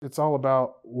it's all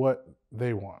about what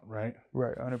they want, right?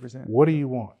 Right, 100%. What do you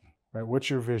want, right? What's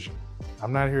your vision?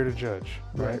 I'm not here to judge,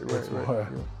 right? Right.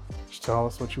 Just tell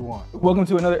us what you want. Welcome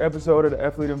to another episode of the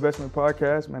Athlete Investment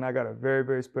Podcast. Man, I got a very,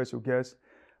 very special guest.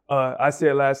 I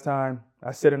said in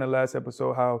the last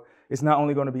episode how it's not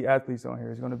only going to be athletes on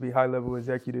here, it's going to be high-level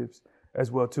executives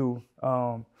as well too.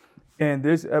 And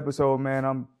this episode, man,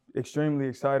 I'm extremely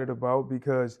excited about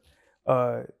because,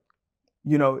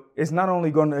 it's not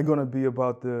only going to be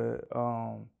about the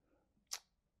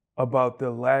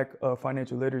lack of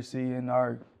financial literacy in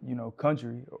our,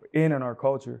 country, in our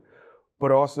culture,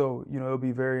 but also, it'll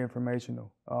be very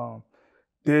informational.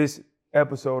 This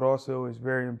episode also is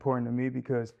very important to me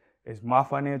because it's my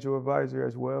financial advisor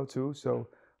as well too. So,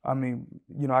 I mean,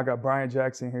 I got Bryan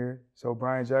Jackson here. So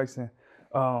Bryan Jackson,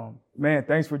 man,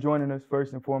 thanks for joining us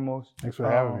first and foremost. Thanks for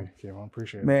having me, Kim. I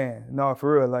appreciate it. Man, no,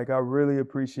 for real. Like, I really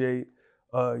appreciate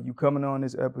you coming on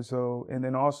this episode. And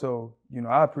then also,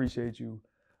 I appreciate you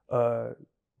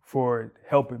for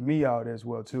helping me out as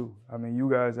well too. I mean, you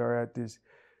guys are at this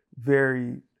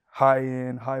very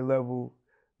high-end, high-level.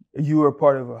 You are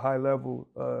part of a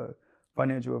high-level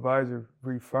financial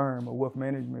advisory firm, a wealth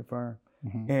management firm,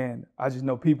 and I just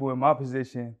know people in my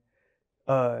position.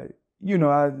 I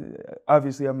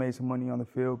obviously I made some money on the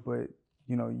field, but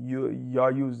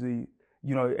y'all usually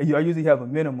have a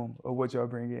minimum of what y'all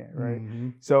bring in, right?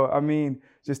 So I mean,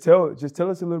 just tell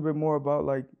us a little bit more about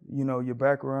your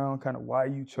background, kind of why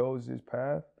you chose this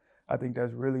path. I think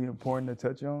that's really important to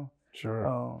touch on.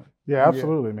 Sure. Yeah,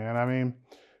 absolutely, man. I mean,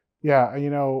 yeah,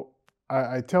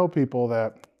 I tell people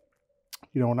that,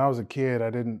 when I was a kid, I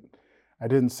didn't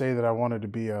say that I wanted to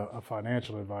be a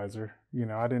financial advisor.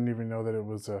 I didn't even know that it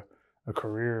was a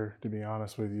career, to be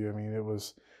honest with you. I mean, it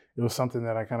was something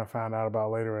that I kind of found out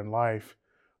about later in life.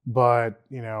 But,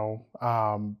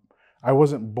 I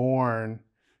wasn't born,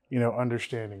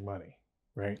 understanding money,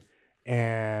 right?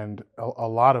 And a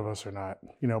lot of us are not,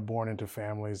 born into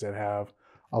families that have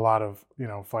a lot of,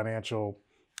 financial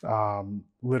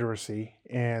literacy.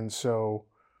 And so,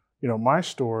 my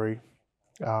story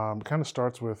kind of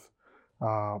starts with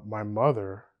my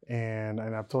mother. And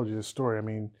I've told you this story. I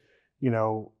mean,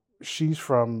 she's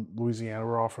from Louisiana.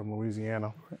 We're all from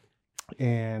Louisiana.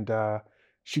 And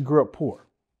she grew up poor,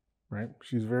 right?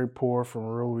 She's very poor from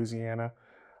rural Louisiana.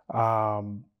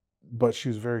 But she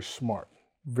was very smart,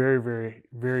 very, very,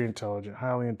 very intelligent,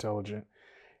 highly intelligent.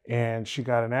 And she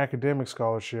got an academic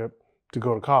scholarship to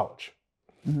go to college.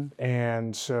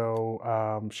 And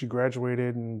so she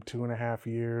graduated in 2.5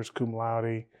 years, cum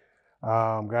laude,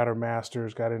 got her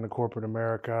master's, got into corporate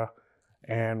America,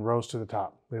 and rose to the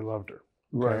top. They loved her.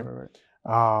 Okay?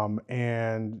 Right.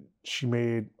 And she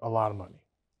made a lot of money.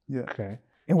 Yeah. Okay.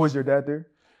 And was your dad there?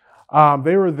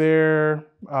 They were there.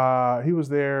 He was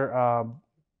there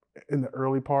in the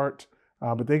early part,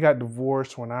 but they got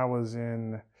divorced when I was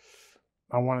in,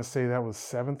 I want to say that was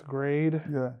 7th grade.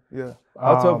 Yeah.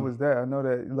 How tough was that? I know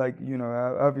that,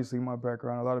 obviously my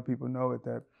background, a lot of people know it,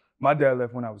 that my dad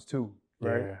left when I was 2,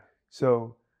 right? Yeah.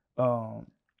 So, I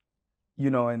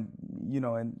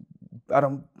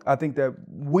think that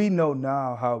we know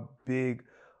now how big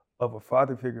of a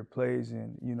father figure plays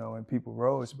in people's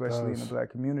role, especially in the Black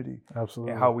community.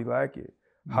 Absolutely. And how we lack it.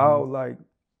 How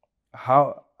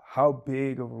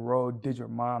big of a role did your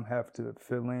mom have to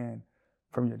fill in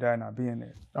from your dad not being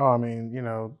there? Oh, I mean,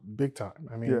 big time.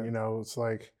 I mean, it's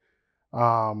like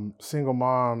single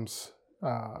moms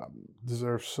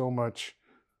deserve so much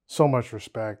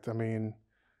respect. I mean,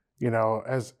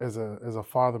 as a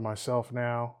father myself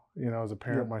now, as a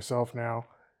parent myself now,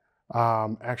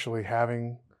 actually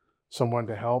having someone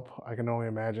to help, I can only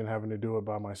imagine having to do it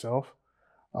by myself.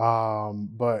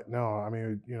 But no, I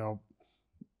mean,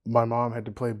 my mom had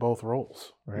to play both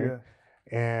roles, right?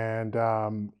 Yeah. And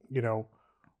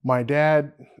my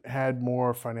dad had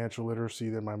more financial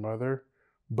literacy than my mother,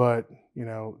 but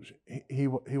he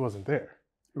wasn't there,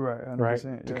 Right, 100%,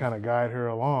 right, to kind of guide her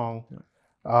along.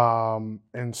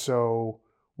 And so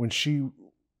when she, I'm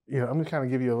gonna kind of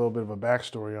give you a little bit of a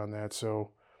backstory on that. So,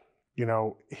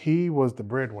 he was the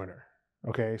breadwinner.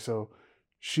 Okay, so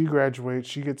she graduates,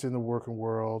 she gets in the working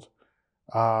world.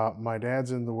 My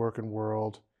dad's in the working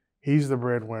world. He's the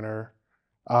breadwinner.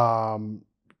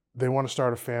 They want to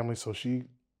start a family, so she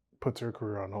puts her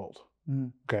career on hold.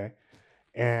 Okay.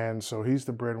 And so he's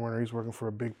the breadwinner. He's working for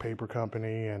a big paper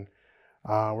company, and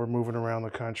we're moving around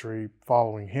the country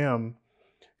following him.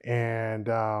 And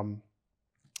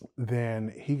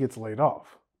then he gets laid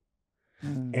off.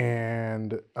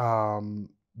 And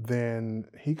then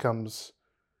he comes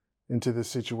into this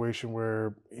situation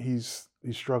where he's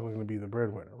struggling to be the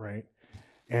breadwinner, right?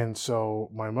 And so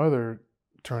my mother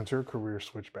turns her career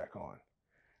switch back on,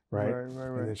 Right, right? right,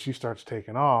 And right. then she starts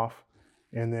taking off,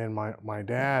 and then my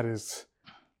dad is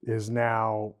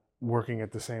now working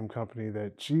at the same company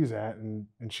that she's at, and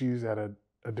she's at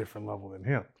a different level than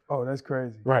him. Oh, that's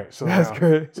crazy. Right. So That's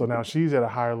crazy. now she's at a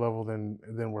higher level than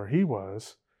where he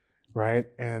was, right?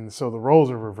 And so the roles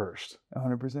are reversed,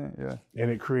 100%. Yeah. and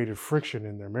it created friction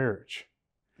in their marriage.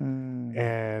 Mm,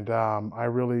 And I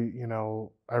really,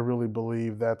 I really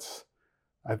believe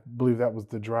I believe that was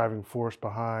the driving force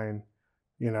behind,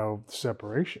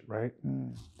 separation, right?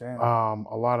 damn.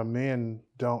 A lot of men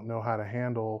don't know how to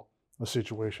handle a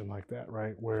situation like that,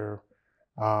 right? Where,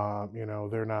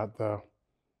 they're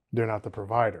not the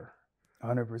provider,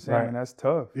 100%. right? Man, that's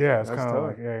tough. Yeah, it's That's kind of tough.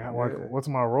 like, hey, like, Yeah. what's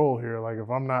my role here? Like, if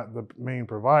I'm not the main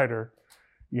provider,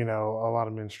 a lot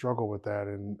of men struggle with that,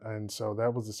 and so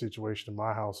that was the situation in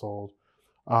my household.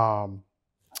 Um,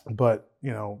 but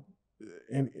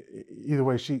in either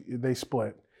way, they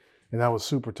split, and that was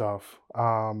super tough.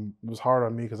 It was hard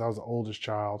on me because I was the oldest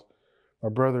child. My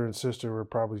brother and sister were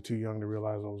probably too young to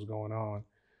realize what was going on,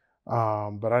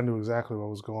 but I knew exactly what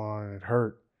was going on, and it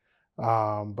hurt.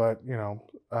 But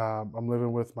I'm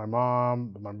living with my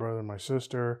mom, my brother, and my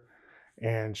sister,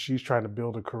 and she's trying to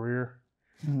build a career,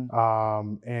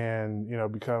 Mhm.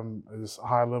 and become this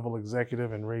high level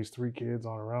executive and raise 3 kids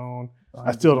on her own.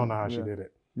 I still don't 100%. know how she Yeah. did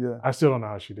it. Yeah. I still don't know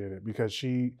how she did it because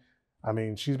she's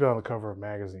been on the cover of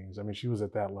magazines. I mean, she was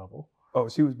at that level. Oh,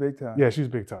 she was big time. Yeah, she was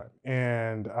big time.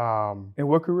 And And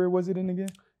what career was it in again?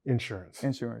 insurance.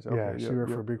 Insurance. Yeah, Okay. she Yep, worked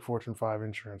yep. for a big Fortune 5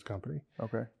 insurance company.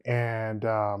 Okay. And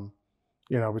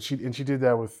but she did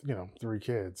that with 3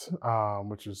 kids,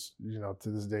 which is to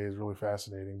this day is really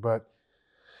fascinating. But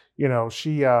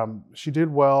she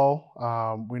did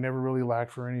well. We never really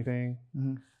lacked for anything.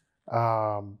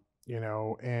 Mhm.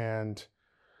 And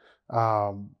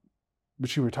but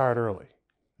she retired early.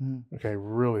 Mhm. Okay,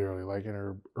 really early, like in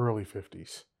her early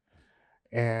 50s.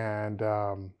 And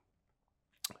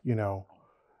you know,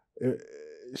 it,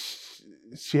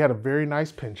 she had a very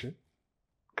nice pension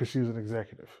because she was an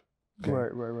executive. Okay.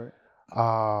 Right, right, right.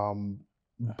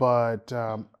 But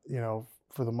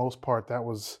for the most part, that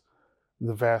was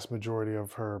the vast majority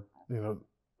of her,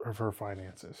 of her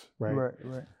finances, right? Right,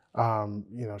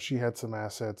 right. She had some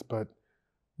assets, but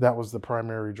that was the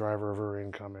primary driver of her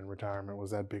income in retirement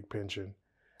was that big pension.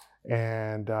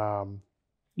 And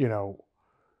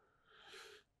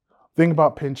thing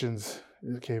about pensions,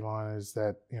 Kayvon, is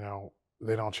that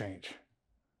they don't change,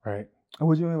 right? And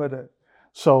what do you mean by that?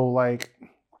 So like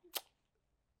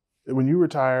when you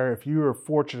retire, if you are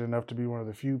fortunate enough to be one of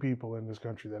the few people in this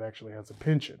country that actually has a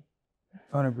pension,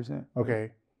 100%.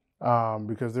 okay,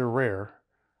 because they're rare,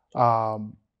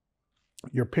 um,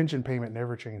 your pension payment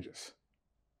never changes.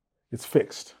 It's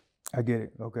fixed. I get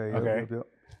it. Okay. Yep, Okay. yep, yep.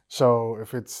 So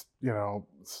if it's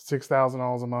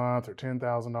 $6,000 a month or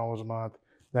 $10,000 a month,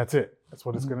 that's it. That's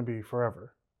what it's Mhm. going to be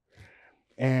forever.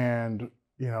 And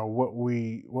what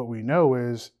we know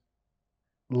is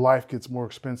life gets more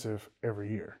expensive every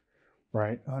year,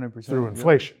 right? 100%. Through Yep.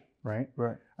 inflation, right?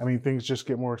 Right. I mean, things just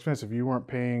get more expensive. You weren't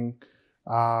paying,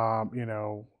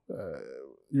 you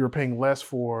were paying less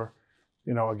for,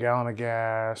 a gallon of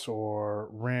gas or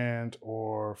rent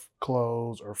or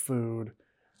clothes or food.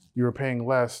 You were paying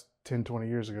less 10, 20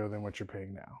 years ago than what you're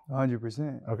paying now.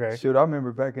 100%. Okay. Shoot, I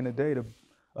remember back in the day,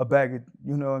 a bag of,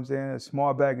 you know what I'm saying, a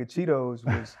small bag of Cheetos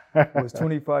was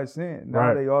 25 cents. Now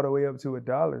Right. they all the way up to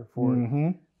 $1 for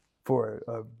Mm-hmm.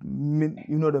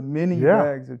 the mini Yeah.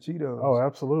 bags of Cheetos. Oh,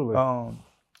 absolutely.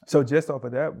 So just off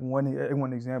of that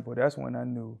one example, that's when I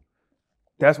knew.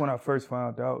 That's when I first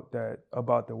found out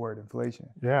about the word inflation.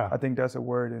 Yeah. I think that's a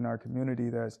word in our community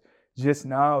that's just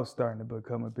now starting to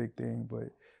become a big thing.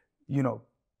 But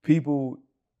people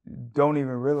don't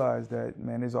even realize that,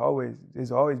 man, there's always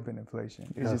been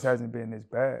inflation. It just hasn't been this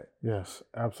bad. Yes,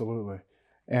 absolutely.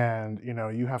 And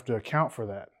you have to account for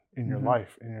that in your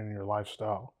life and in your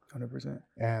lifestyle. 100%.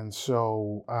 And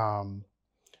so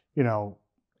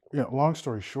long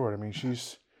story short, I mean,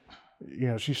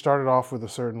 she started off with a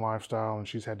certain lifestyle and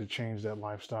she's had to change that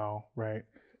lifestyle, right?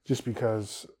 Just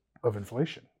because of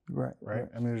inflation. Right. Right.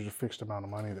 I mean, there's a fixed amount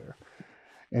of money there.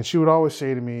 And she would always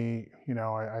say to me,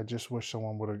 I just wish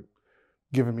someone would have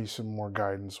given me some more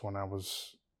guidance when I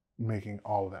was making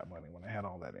all of that money, when I had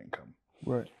all that income.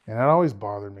 Right. And that always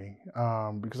bothered me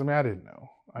because, I mean, I didn't know.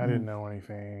 I didn't know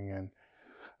anything. And,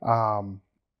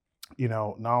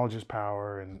 knowledge is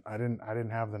power. And I didn't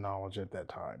have the knowledge at that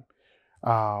time.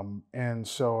 And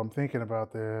so I'm thinking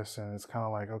about this and it's kind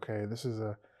of like, okay, this is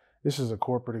a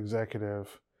corporate executive.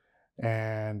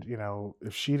 And,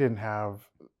 if she didn't have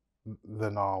the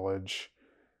knowledge,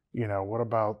 what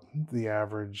about the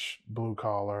average blue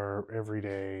collar,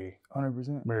 everyday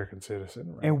 100%. American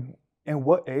citizen, right? And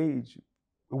what age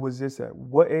was this at?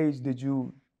 What age did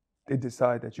you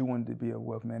decide that you wanted to be a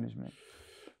wealth management?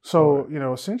 So,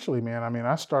 essentially, man, I mean,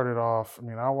 I started off,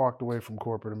 I walked away from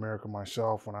corporate America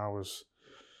myself when I was,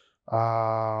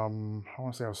 I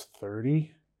want to say I was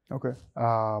 30. Okay.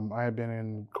 I had been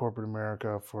in corporate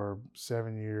America for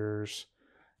 7 years,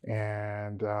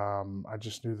 and I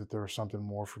just knew that there was something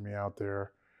more for me out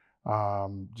there,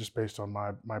 just based on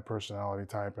my personality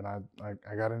type. And I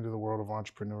got into the world of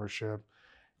entrepreneurship,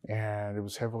 and it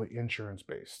was heavily insurance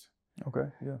based.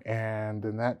 Okay. Yeah. And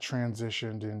then that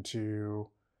transitioned into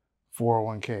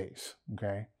 401ks.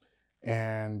 Okay.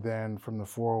 And then from the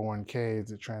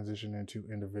 401ks, it transitioned into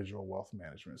individual wealth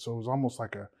management. So it was almost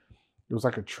like a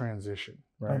transition,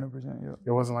 right? 100%. Yeah.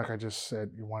 It wasn't like I just said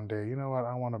one day, you know what,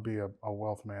 I want to be a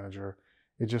wealth manager.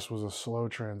 It just was a slow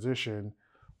transition.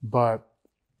 But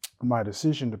my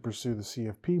decision to pursue the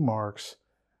CFP marks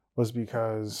was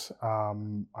because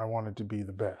I wanted to be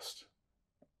the best,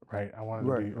 right? I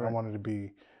wanted to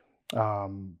be,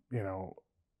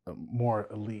 more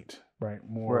elite, right?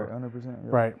 Right. 100%. Yeah.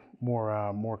 Right,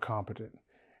 more competent.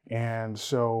 And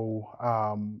so,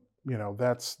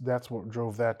 that's what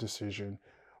drove that decision.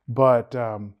 But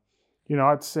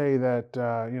I'd say that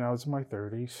I was in my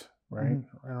 30s, right,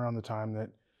 right around the time that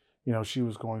she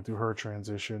was going through her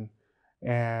transition,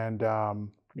 and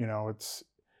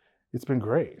it's been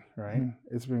great, right?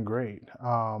 It's been great.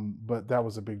 But that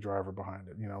was a big driver behind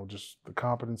it, just the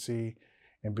competency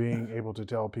and being able to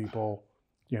tell people,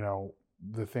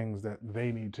 the things that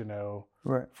they need to know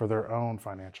Right. for their own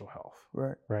financial health.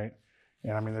 Right. Right.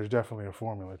 And there's definitely a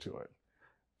formula to it.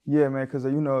 Yeah, man, because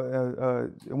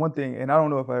one thing, and I don't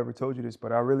know if I ever told you this,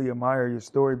 but I really admire your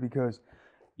story because,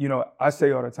 I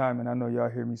say all the time, and I know y'all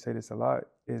hear me say this a lot,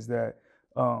 is that,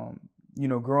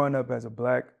 growing up as a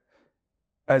black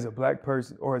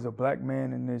person or as a black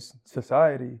man in this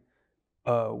society,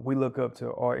 we look up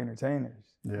to our entertainers.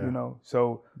 Yeah.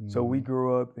 So we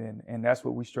grew up and that's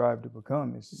what we strive to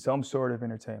become is some sort of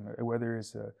entertainment, whether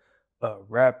it's a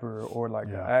rapper or like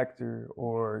an actor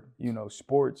or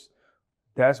sports.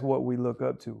 That's what we look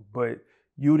up to. But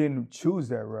you didn't choose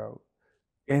that route,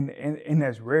 and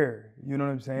that's rare. You know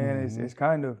what I'm saying? It's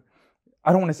kind of,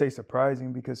 I don't want to say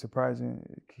surprising because surprising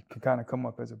can kind of come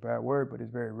up as a bad word, but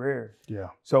it's very rare. Yeah.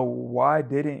 So why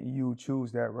didn't you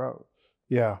choose that route?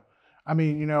 Yeah.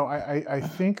 I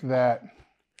think that,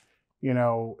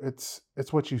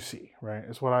 it's what you see, right?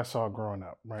 It's what I saw growing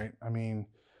up, right?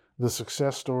 The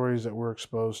success stories that we're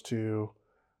exposed to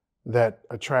that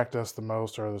attract us the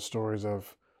most are the stories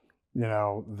of,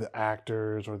 the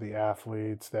actors or the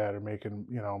athletes that are making,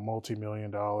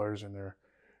 multi-million dollars, and they're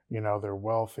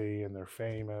wealthy and they're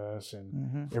famous,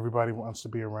 and everybody wants to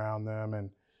be around them. And,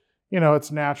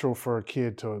 it's natural for a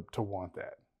kid to want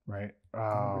that, right?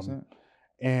 100%.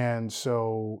 And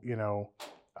so,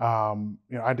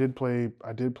 I did play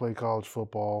college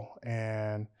football,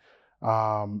 and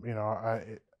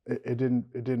it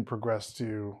didn't progress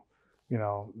to,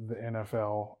 the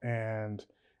NFL. And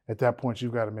at that point,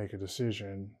 you've got to make a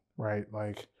decision, right?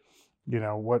 Like,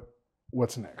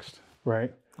 what's next,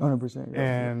 right? 100%. Yeah.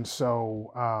 And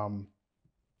so,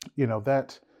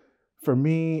 that for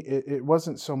me, it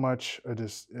wasn't so much a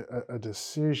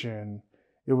decision.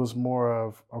 It was more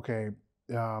of, okay,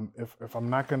 if I'm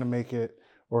not going to make it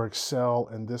or excel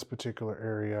in this particular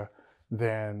area,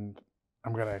 then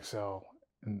I'm going to excel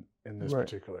in this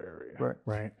particular area.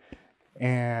 Right.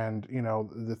 And,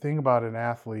 the thing about an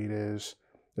athlete is,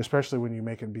 especially when you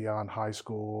make it beyond high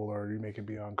school or you make it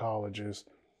beyond colleges,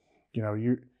 you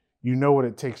know what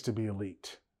it takes to be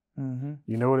elite.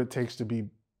 You know what it takes to be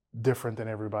different than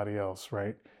everybody else,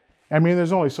 right?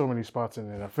 There's only so many spots in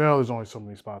the NFL. There's only so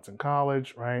many spots in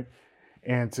college, right?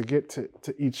 And to get to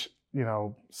each,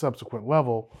 subsequent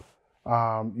level,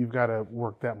 you've got to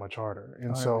work that much harder.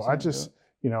 And so I just,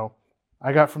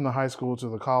 I got from the high school to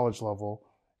the college level,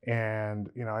 and,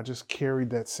 I just carried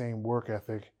that same work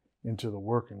ethic into the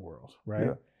working world,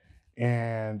 right? Yeah.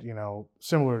 And,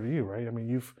 similar to you, right?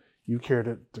 You carried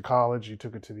it to college, you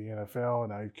took it to the NFL,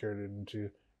 and now you've carried it into,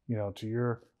 to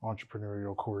your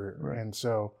entrepreneurial career. Right. And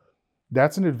so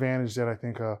that's an advantage that I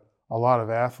think a lot of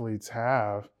athletes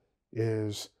have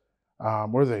is,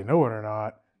 whether they know it or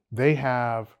not, they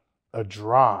have a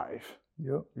drive.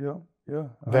 Yeah.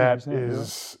 That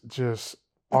is just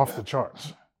off the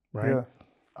charts, right?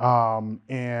 Yeah.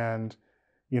 And,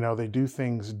 they do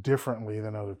things differently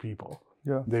than other people.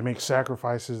 Yeah. They make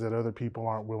sacrifices that other people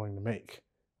aren't willing to make,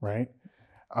 right?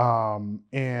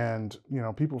 And,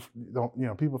 people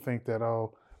don't, people think that,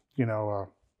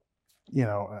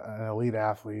 an elite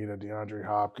athlete, a DeAndre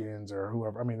Hopkins or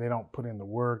whoever. I mean, they don't put in the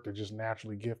work. They're just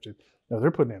naturally gifted. No,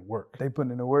 they're putting in work. They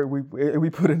put in the work. We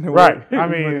put in the Right. work. I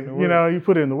mean, you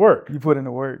put in the work. You put in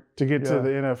the work To get to the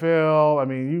NFL. I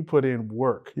mean, you put in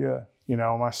work. Yeah.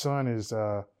 My son is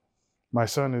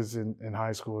in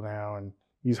high school now, and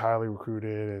he's highly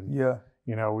recruited. And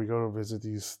we go to visit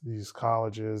these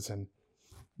colleges, and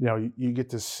you get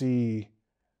to see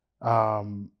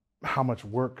how much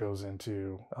work goes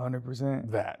into 100%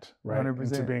 that, right? 100%.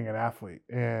 Into being an athlete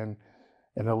and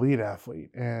an elite athlete.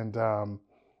 And,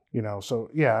 so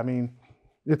yeah, I mean,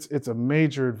 it's a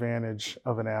major advantage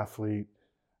of an athlete,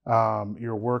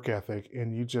 your work ethic,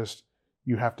 and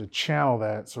you have to channel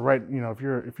that. So if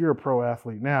you're a pro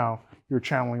athlete now, you're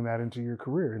channeling that into your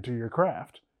career, into your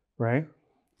craft, right?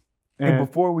 And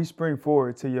before we spring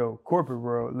forward to your corporate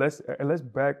world, let's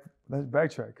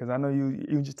backtrack, because I know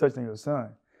you just touched on your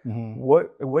son. Mm-hmm.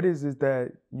 What is it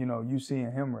that you see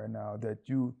in him right now that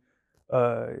you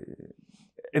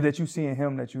see in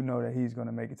him that that he's going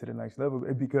to make it to the next level?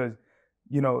 Because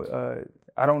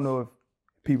I don't know if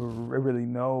people really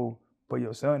know, but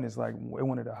your son is like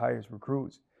one of the highest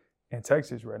recruits in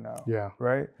Texas right now. Yeah.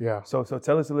 Right. Yeah. So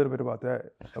tell us a little bit about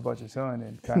that, about your son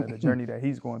and kind of the journey that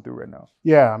he's going through right now.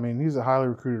 Yeah, I mean, he's a highly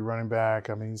recruited running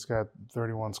back. I mean, he's got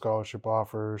 31 scholarship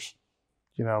offers.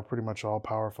 Pretty much all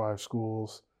Power 5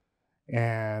 schools.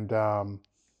 And,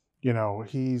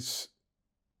 he's,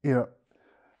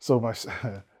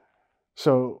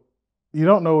 so you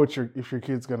don't know if your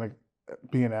kid's going to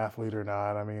be an athlete or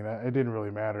not. I mean, it didn't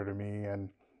really matter to me. And,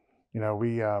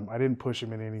 I didn't push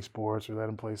him in any sports or let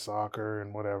him play soccer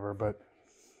and whatever. But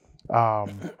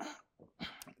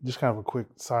just kind of a quick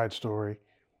side story.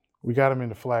 We got him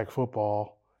into flag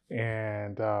football,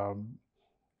 and,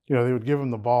 they would give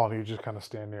him the ball and he would just kind of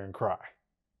stand there and cry.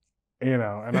 And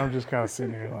I'm just kind of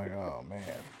sitting here like, oh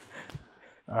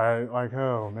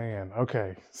man.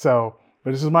 Okay. So,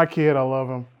 but this is my kid. I love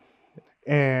him.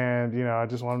 And, I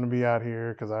just want him to be out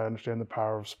here because I understand the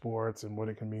power of sports and what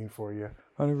it can mean for you.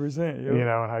 100%.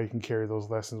 And how you can carry those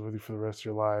lessons with you for the rest of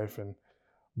your life.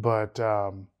 But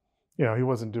he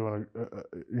wasn't doing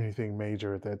anything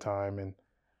major at that time. And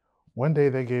one day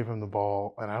they gave him the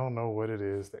ball, and I don't know what it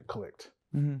is that clicked.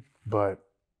 Mm-hmm. But,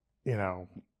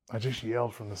 I just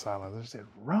yelled from the sidelines. I just said,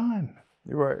 run.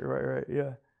 Right.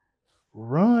 Yeah.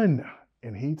 Run.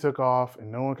 And he took off, and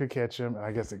no one could catch him. And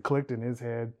I guess it clicked in his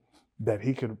head that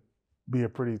he could be a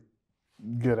pretty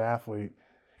good athlete.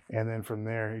 And then from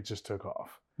there, he just took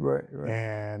off. Right.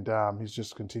 And he's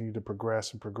just continued to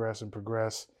progress and progress and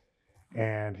progress.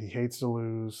 And he hates to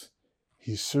lose.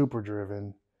 He's super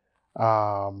driven.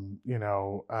 I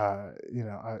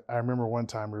remember one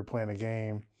time we were playing a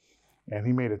game, and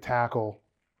he made a tackle,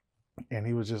 and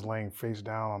he was just laying face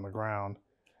down on the ground,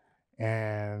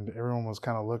 and everyone was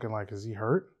kind of looking like, is he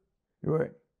hurt?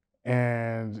 Right.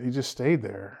 And he just stayed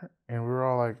there, and we were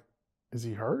all like, is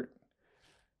he hurt?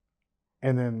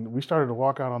 And then we started to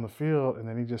walk out on the field, and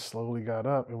then he just slowly got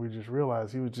up, and we just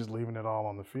realized he was just leaving it all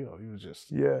on the field. He was just,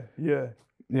 he's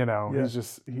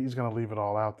going to leave it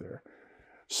all out there.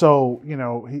 So,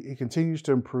 he continues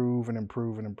to improve and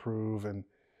improve and improve, and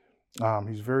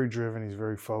he's very driven, he's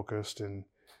very focused, and,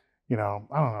 I don't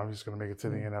know if he's going to make it to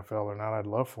the NFL or not. I'd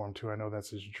love for him to. I know that's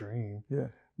his dream. Yeah.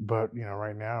 But,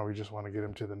 right now we just want to get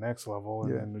him to the next level,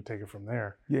 and then we take it from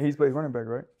there. Yeah, he's played running back,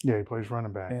 right? Yeah, he plays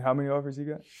running back. And how many offers he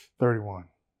got? 31.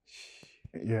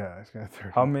 Yeah, he's got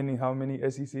 30. How many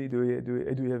SEC? Do we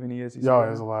have any SEC? Yeah,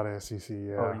 there's a lot of SEC,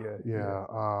 yeah.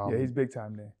 Oh, yeah. He's big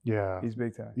time then. Yeah. He's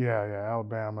big time. Yeah,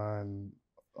 Alabama and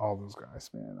all those guys,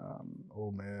 man.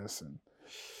 Ole Miss and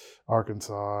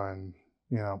Arkansas and,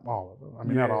 all of them. I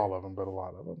mean, not all of them, but a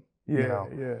lot of them. Yeah.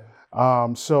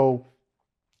 So,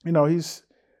 but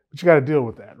you got to deal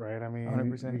with that, right? I mean,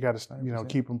 100%, you got to,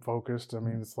 keep them focused. I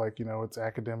mean, it's like, it's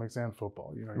academics and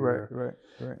football. Right.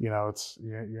 It's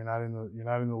you're not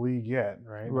in the league yet,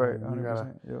 right? Right. I mean,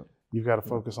 you've got to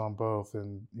focus on both,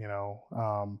 and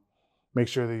make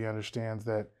sure that he understands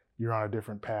that you're on a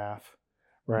different path,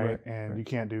 right? And you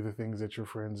can't do the things that your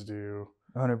friends do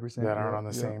 100% that aren't on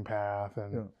the same path,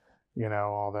 and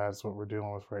all that's what we're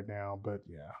dealing with right now. But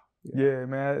yeah,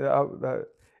 man.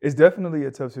 It's definitely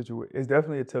a tough situation. It's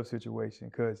definitely a tough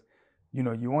situation because,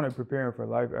 you want to prepare him for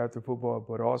life after football,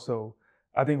 but also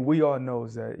I think we all know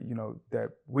that, that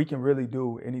we can really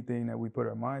do anything that we put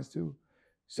our minds to.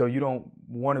 So you don't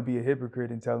want to be a hypocrite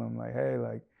and tell him like, hey,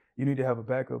 like you need to have a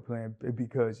backup plan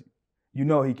because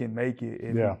he can make it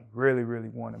if you really, really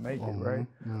want to make it, right?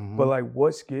 Mm-hmm. But like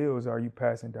what skills are you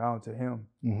passing down to him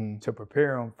to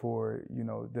prepare him for,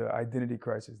 the identity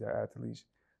crisis that athletes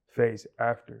face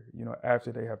after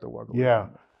they have to walk away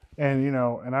from it? And you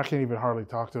know, and I can't even hardly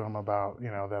talk to him about, you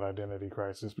know, that identity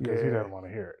crisis because he Yeah. doesn't want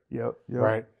to hear it, Yep.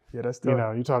 right? Yeah, that's You tough.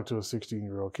 know, you talk to a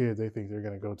 16-year-old kid, they think they're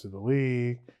going to go to the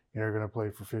league and they're going to play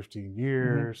for 15 Mm-hmm.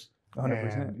 years,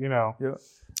 100%. and you know, Yeah.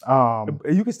 um,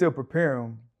 You can still prepare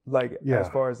them, like as yeah.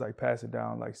 far as like pass it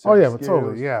down, like Oh certain yeah, but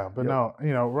totally, skills. yeah. But Yep. no,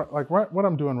 you know, what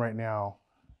I'm doing right now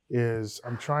is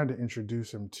I'm trying to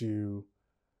introduce him to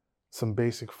some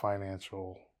basic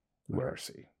financial Right.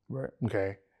 literacy. Right.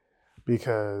 Okay,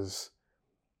 because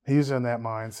he's in that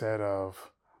mindset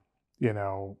of, you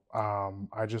know,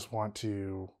 I just want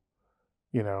to,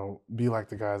 you know, be like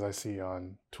the guys I see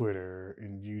on Twitter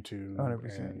and YouTube,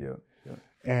 100%. Yep. Yep.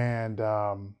 and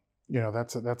you know,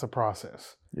 that's a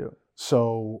process. Yep.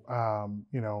 So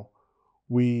you know,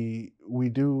 we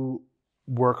do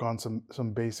work on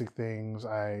some basic things.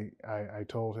 I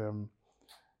told him,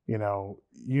 you know,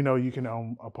 you can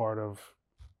own a part of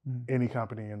any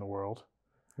company in the world.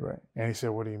 Right. And he said,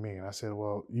 "What do you mean?" I said,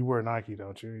 "Well, you wear Nike,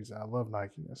 don't you?" He said, "I love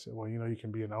Nike." I said, "Well, you know, you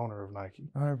can be an owner of Nike."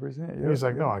 100%. And Yeah. he's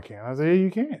like, "No, I can't." I said, "Yeah, you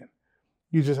can.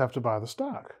 You just have to buy the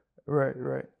stock." Right.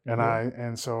 Right. And Yeah.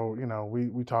 and so, you know,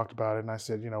 we talked about it, and I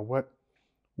said, "You know, what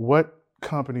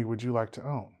company would you like to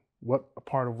own? What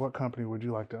part of what company would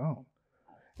you like to own?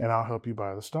 And I'll help you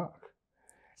buy the stock."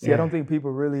 See, I don't And think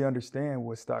people really understand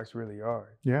what stocks really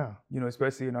are. yeah, You know,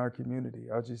 especially in our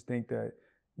community. I just think that,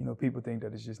 you know, people think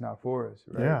that it's just not for us,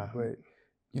 right? yeah, But,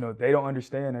 you know, they don't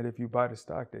understand that if you buy the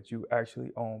stock, that you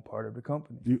actually own part of the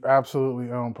company. you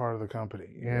absolutely own part of the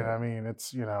company. And Yeah. I mean,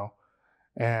 it's, you know,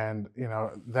 and you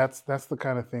know, that's the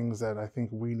kind of things that I think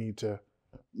we need to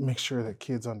make sure that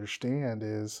kids understand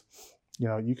is, you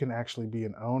know, you can actually be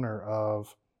an owner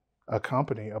of a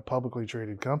company, a publicly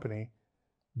traded company,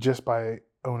 just by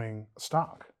owning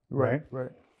stock, Right. right?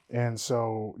 Right. And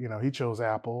so, you know, he chose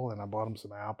Apple, and I bought him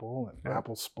some Apple, and Right.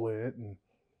 Apple split, and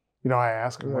you know, I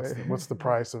asked him Right. what's the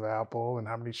price of Apple and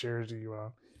how many shares do you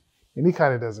own, and he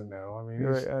kind of doesn't know. I mean,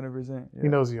 Right. 100%. he Yeah.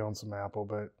 knows he owns some Apple,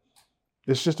 but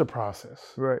it's just a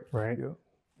process, Right. right? Yeah.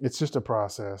 It's just a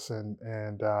process, and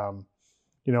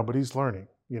you know, but he's learning.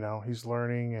 You know, he's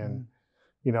learning, and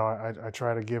you know, I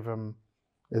try to give him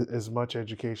as much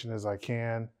education as I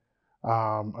can,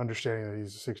 understanding that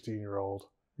he's a 16-year-old,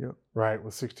 Yep. right,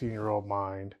 with 16-year-old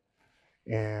mind,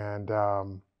 and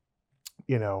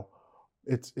you know,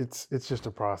 it's just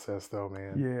a process, though,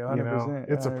 man. Yeah. You know, 100%.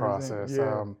 it's a 100%. process.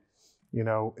 Yeah. You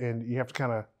know, and you have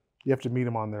to meet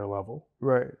them on their level,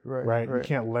 Right. Right. right? You Right.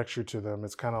 can't lecture to them.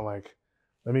 It's kind of like,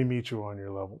 let me meet you on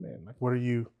your level, man. Like, what are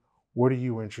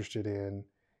you interested in?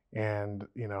 And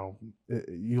you know,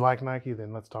 you like Nike,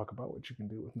 then let's talk about what you can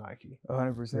do with Nike.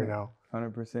 100%. You know,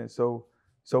 100%. So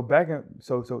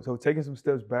taking some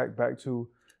steps back to,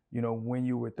 you know, when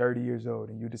you were 30 years old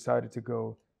and you decided to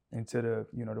go into the,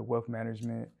 you know, the wealth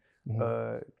management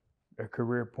a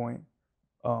career point.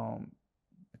 Tell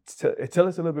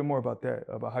us a little bit more about that,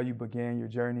 about how you began your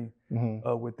journey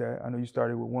with that. I know you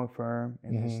started with one firm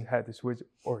and then had to switch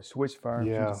firms.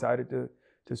 Yeah. You decided to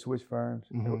switch firms.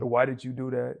 Why did you do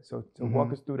that? So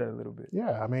walk us through that a little bit.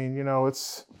 Yeah, I mean, you know,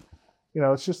 it's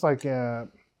just like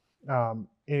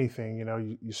anything. You know,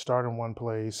 you start in one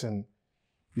place and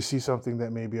you see something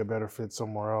that may be a better fit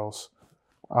somewhere else.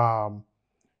 You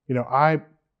know, I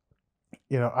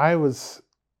was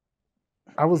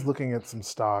looking at some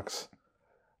stocks,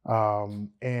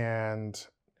 and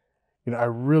you know, I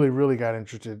really got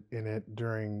interested in it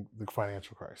during the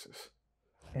financial crisis.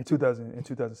 In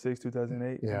 2006,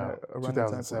 2008? Yeah, around that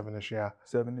time 2007-ish, yeah.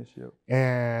 7-ish, yep.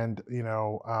 And, you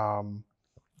know,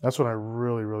 that's when I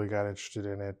really got interested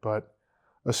in it. But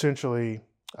essentially,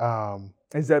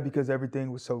 is that because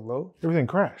everything was so low? Everything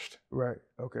crashed. Right.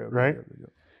 Okay. Right. Yep.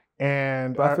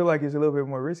 And but I feel like it's a little bit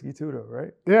more risky too, though,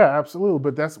 right? Yeah, absolutely.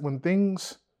 But that's when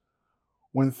things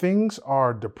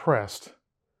are depressed,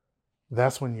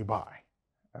 that's when you buy.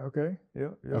 Okay.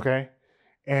 Yep. Okay.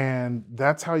 And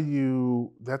that's how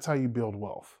you build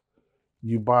wealth.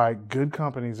 You buy good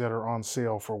companies that are on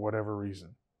sale for whatever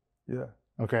reason. Yeah.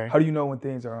 Okay. How do you know when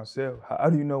things are on sale?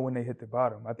 How do you know when they hit the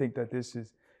bottom? I think that this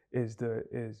is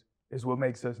what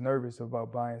makes us nervous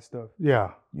about buying stuff.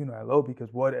 Yeah. You know, at low,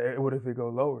 because what if it go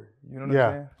lower? You know what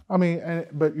I'm saying? I mean,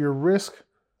 but your risk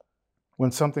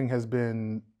when something has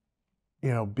been,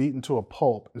 you know, beaten to a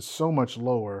pulp is so much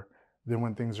lower than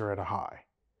when things are at a high.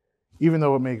 Even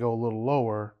though it may go a little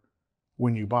lower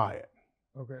when you buy it.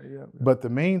 Okay, yeah. But the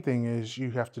main thing is you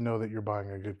have to know that you're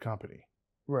buying a good company.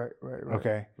 Right.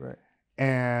 Okay. Right.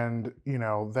 And, you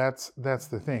know, that's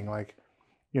the thing. Like,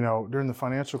 you know, during the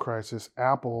financial crisis,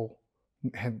 Apple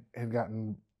had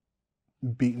gotten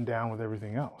beaten down with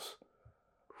everything else.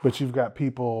 But you've got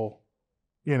people,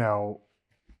 you know,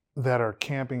 that are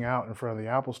camping out in front of the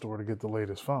Apple store to get the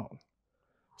latest phone.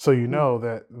 So you know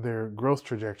that their growth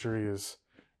trajectory is,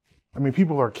 I mean,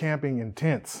 people are camping in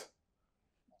tents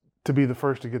to be the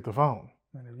first to get the phone.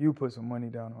 And if you put some money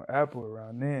down on Apple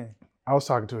around then. I was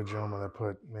talking to a gentleman that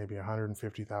put maybe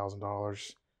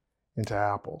 $150,000 into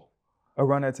Apple.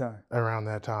 Around that time? Around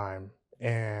that time.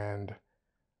 And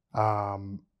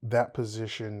that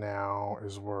position now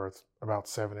is worth about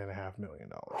 $7.5 million.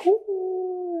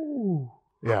 Ooh.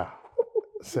 Yeah.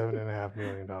 $7.5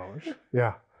 million.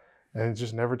 Yeah. And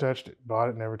just never touched it. Bought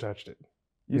it, never touched it.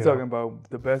 You're talking about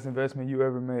the best investment you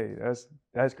ever made.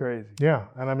 That's crazy. Yeah.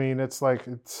 And I mean, it's like,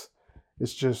 it's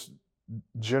just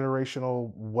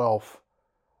generational wealth,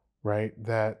 right?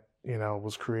 That,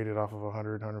 was created off of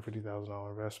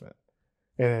 $150,000 investment.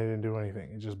 And it didn't do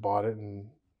anything. It just bought it and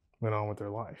went on with their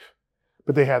life.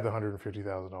 But they had the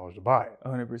 $150,000 to buy it.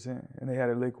 100%. And they had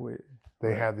it liquid.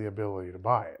 They had the ability to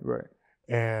buy it. Right.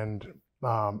 And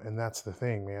that's the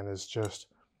thing, man, is just,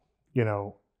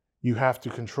 you have to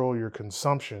control your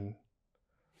consumption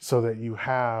so that you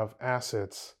have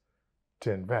assets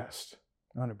to invest.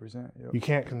 100%. Yep. You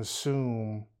can't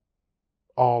consume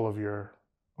all of your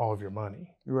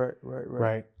money.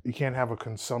 Right. You can't have a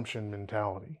consumption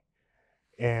mentality.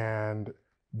 And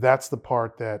that's the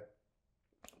part that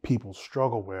people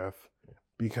struggle with,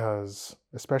 because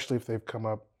especially if they've come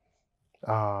up,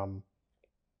 and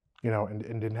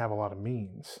didn't have a lot of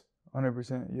means.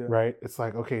 100%. Yeah. Right. It's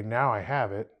like, okay, now I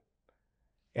have it,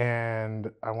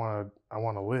 and I want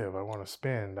to live. I want to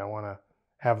spend. I want to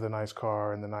have the nice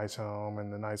car and the nice home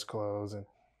and the nice clothes, and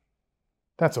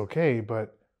that's okay.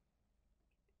 But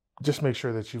just make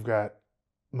sure that you've got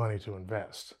money to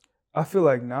invest. I feel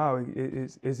like now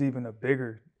it's even a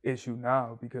bigger issue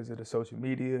now because of the social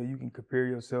media. You can compare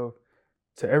yourself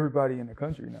to everybody in the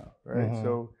country now, right? Mm-hmm.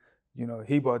 So,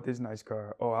 he bought this nice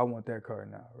car. Oh, I want that car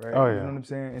now, right? Oh, yeah. You know what I'm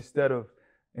saying? Instead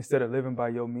of living by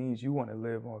your means, you want to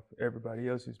live off everybody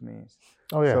else's means.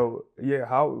 Oh, yeah. So, yeah,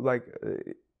 how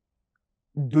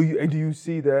do you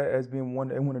see that as being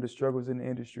one of the struggles in the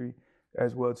industry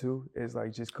as well too? Is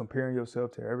like just comparing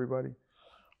yourself to everybody?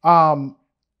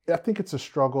 I think it's a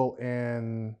struggle,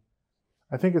 and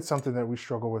I think it's something that we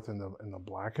struggle with in the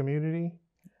Black community.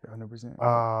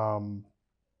 100%.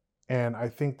 And I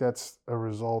think that's a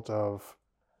result of,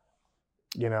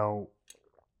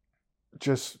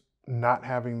 just not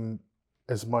having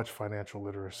as much financial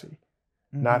literacy,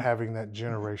 mm-hmm. not having that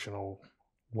generational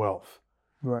wealth,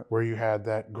 right? Where you had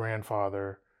that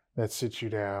grandfather that sits you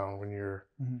down when you're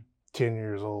mm-hmm. 10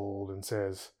 years old and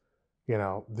says,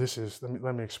 this is,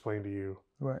 let me explain to you,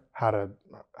 right, how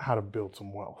to build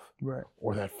some wealth, right?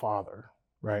 Or that father,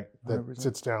 right, that 100%.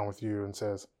 Sits down with you and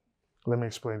says, let me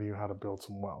explain to you how to build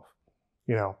some wealth.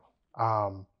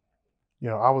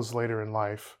 I was later in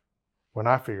life when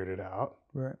I figured it out,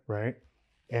 right,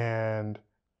 and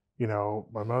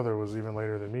my mother was even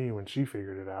later than me when she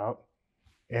figured it out,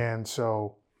 and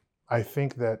so I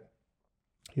think that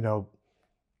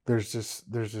there's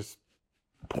this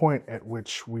point at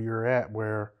which we are at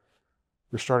where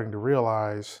we're starting to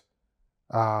realize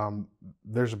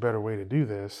there's a better way to do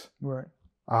this, right?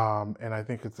 And I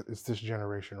think it's this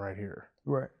generation right here,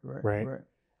 right.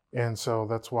 And so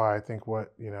that's why I think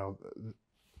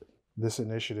this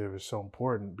initiative is so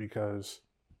important, because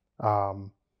I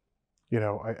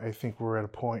think we're at a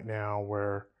point now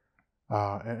where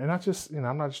and not just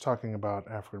I'm not just talking about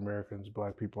African Americans,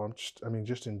 Black people.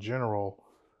 Just in general,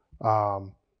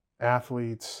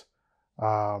 athletes,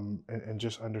 and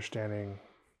just understanding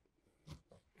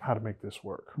how to make this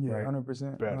work. Yeah, right?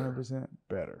 100%. Better. 100%.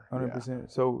 Better. 100%. Yeah.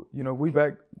 So we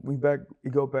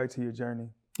go back to your journey.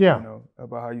 Yeah.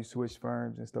 About how you switched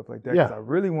firms and stuff like that. Yeah. Because I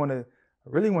really want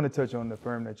to touch on the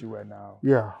firm that you're at now.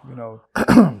 Yeah. I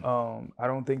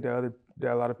don't think that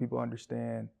a lot of people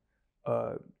understand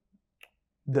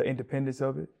the independence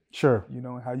of it. Sure.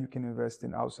 And how you can invest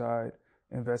in outside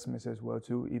investments as well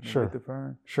too, even sure. with the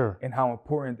firm. Sure. And how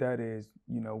important that is,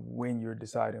 when you're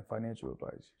deciding financial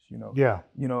advice. Yeah.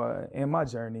 In my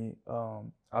journey,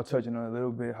 I'll touch on a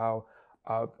little bit how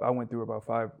I went through about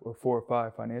 4 or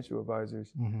 5 financial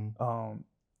advisors. Mm-hmm.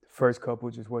 First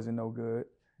couple just wasn't no good.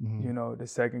 Mm-hmm. The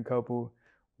second couple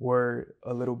were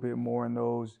a little bit more in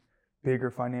those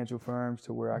bigger financial firms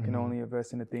to where I can only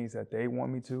invest in the things that they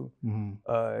want me to.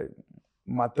 Mm-hmm.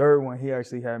 My third one, he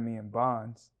actually had me in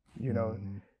bonds,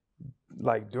 mm-hmm.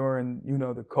 like during,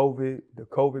 the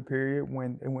COVID period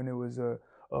when it was a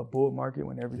bull market,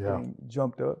 when everything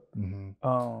jumped up.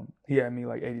 Mm-hmm. He had me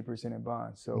like 80% in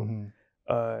bonds. So, mm-hmm.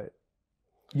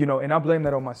 And I blame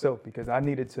that on myself because I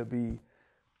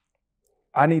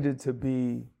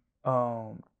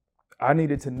I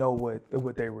needed to know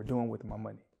what they were doing with my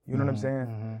money. You know what I'm saying?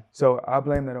 Mm-hmm. So I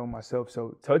blame that on myself.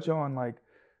 So touch on like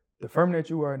the firm that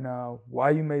you are now,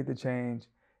 why you made the change,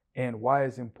 and why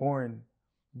it's important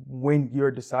when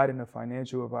you're deciding a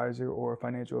financial advisor or a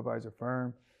financial advisor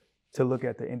firm to look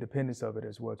at the independence of it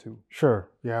as well too. Sure.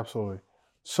 Yeah, absolutely.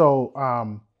 So,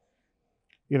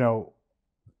 you know,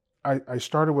 I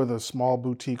started with a small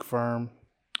boutique firm,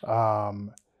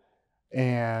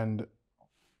 and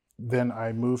then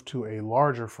I moved to a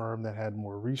larger firm that had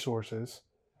more resources,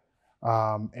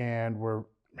 and were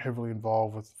heavily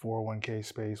involved with 401k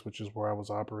space, which is where I was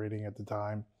operating at the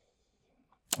time.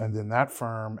 And then that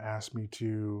firm asked me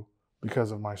to,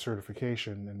 because of my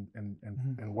certification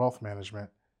in wealth management,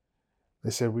 they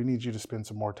said, we need you to spend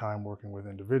some more time working with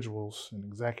individuals and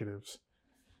executives.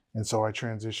 And so I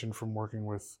transitioned from working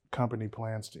with company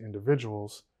plans to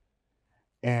individuals.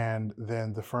 And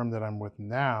then the firm that I'm with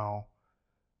now,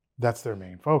 that's their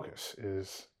main focus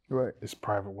is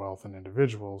private wealth and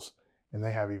individuals. And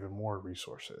they have even more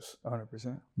resources.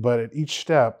 100%. But at each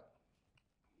step,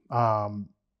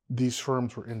 these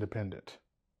firms were independent.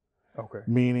 Okay.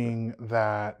 Meaning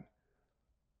that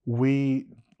we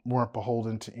weren't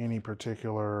beholden to any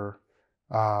particular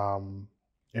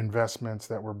investments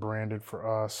that were branded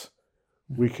for us.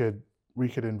 We could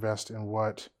invest in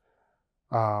what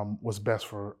was best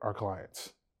for our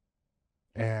clients,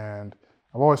 and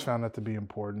I've always found that to be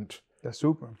important. That's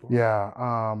super important.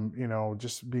 Yeah,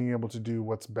 just being able to do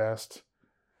what's best,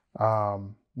 not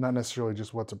necessarily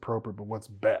just what's appropriate, but what's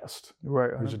best.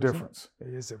 Right. 100%. There's a difference.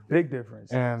 It's a big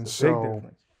difference. And it's a so, big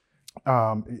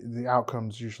difference. The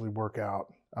outcomes usually work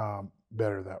out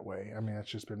better that way. I mean, that's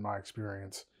just been my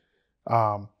experience.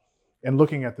 And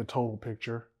looking at the total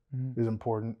picture is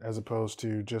important as opposed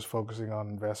to just focusing on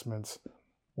investments.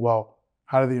 Well,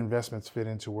 how do the investments fit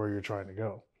into where you're trying to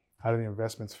go? How do the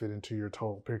investments fit into your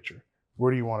total picture?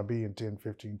 Where do you want to be in 10,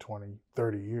 15, 20,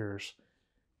 30 years?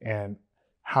 And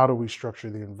how do we structure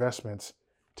the investments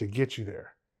to get you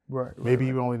there? Right. Maybe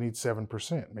you only need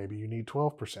 7%. Maybe you need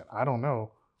 12%. I don't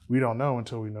know. We don't know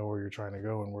until we know where you're trying to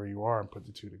go and where you are and put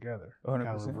the two together. 100%.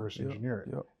 Kind of reverse engineer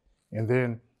it. Yep. And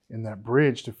then in that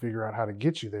bridge to figure out how to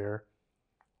get you there,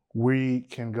 we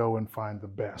can go and find the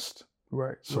best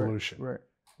solution.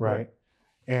 Right.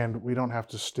 And we don't have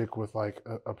to stick with like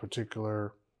a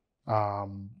particular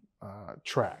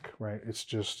track, right? It's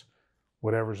just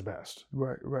whatever's best.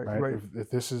 Right. If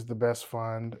this is the best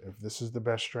fund, if this is the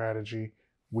best strategy,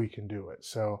 we can do it.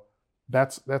 So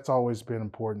that's always been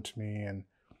important to me. And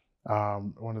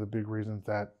one of the big reasons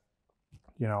that,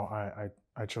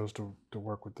 I chose to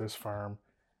work with this firm.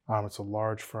 It's a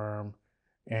large firm,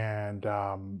 and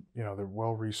they're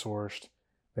well resourced.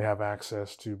 They have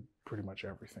access to pretty much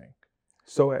everything.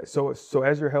 So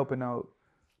as you're helping out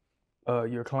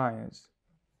your clients,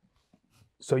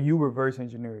 so you reverse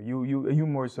engineer. You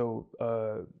more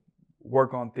so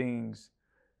work on things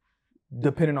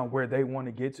depending on where they want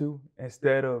to get to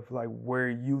instead of like where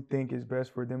you think is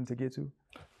best for them to get to.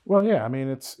 Well, yeah, I mean,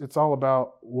 it's all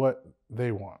about what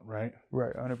they want, right?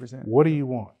 Right, 100%. What do you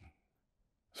want?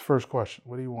 It's the first question.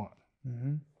 What do you want?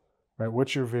 Mm-hmm. Right?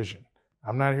 What's your vision?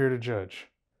 I'm not here to judge.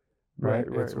 Right.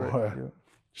 Yeah.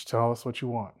 Just tell us what you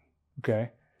want,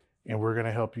 okay? And we're going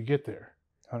to help you get there.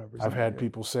 100%. I've had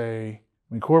people say,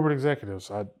 corporate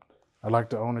executives, I'd like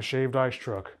to own a shaved ice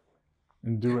truck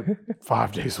and do it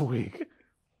 5 days a week.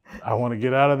 I want to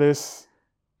get out of this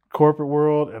corporate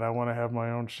world and I want to have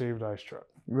my own shaved ice truck.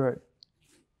 Right.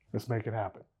 Let's make it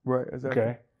happen. Right, exactly.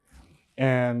 Okay.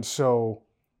 And so,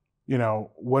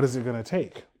 what is it going to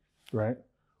take, right?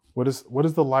 What is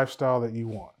the lifestyle that you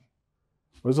want?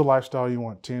 What is the lifestyle you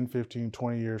want 10, 15,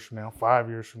 20 years from now, 5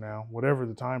 years from now, whatever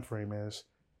the time frame is?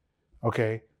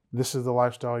 Okay, this is the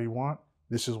lifestyle you want.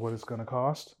 This is what it's going to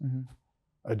cost. Mm-hmm.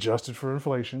 Adjusted for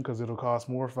inflation, because it'll cost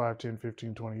more 5, 10,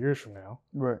 15, 20 years from now.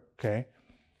 Right. Okay.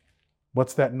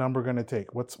 What's that number going to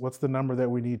take? What's the number that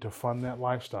we need to fund that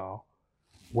lifestyle?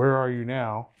 Where are you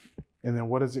now? And then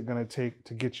what is it going to take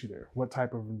to get you there? What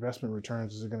type of investment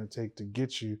returns is it going to take to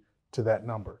get you to that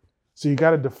number? So you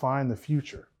got to define the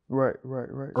future. Right.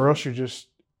 Or else you're just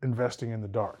investing in the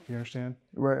dark. You understand?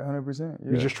 Right, 100%.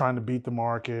 Yeah. You're just trying to beat the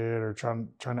market or trying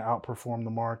to outperform the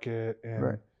market,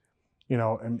 and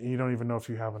and you don't even know if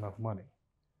you have enough money.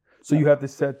 So you have to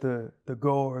set the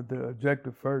goal or the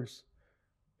objective first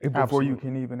before Absolutely. You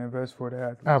can even invest for the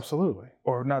athletes. Absolutely.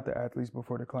 Or not the athletes, but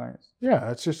for the clients. Yeah,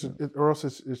 it's just or else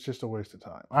it's just a waste of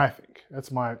time. I think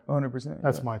that's my 100%.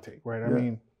 That's my take, right? Yeah. I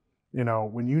mean,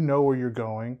 when you know where you're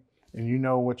going and you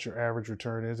know what your average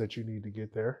return is that you need to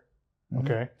get there,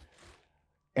 okay?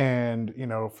 And,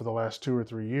 for the last 2 or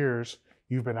 3 years,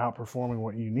 you've been outperforming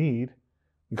what you need,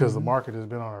 because the market has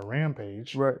been on a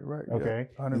rampage. Right. Okay.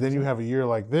 Yeah, and then you have a year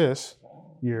like this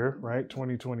year, right?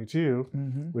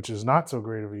 2022, which is not so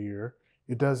great of a year.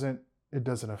 It doesn't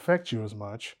affect you as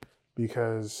much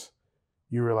because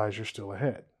you realize you're still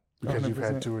ahead because 100%. you've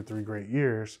had 2 or 3 great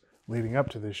years leading up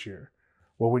to this year.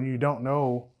 Well, when you don't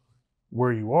know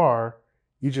where you are,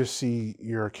 you just see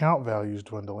your account values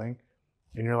dwindling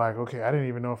and you're like, okay, I didn't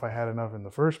even know if I had enough in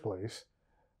the first place,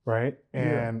 right?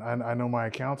 And I know my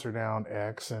accounts are down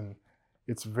X, and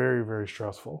it's very, very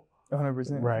stressful.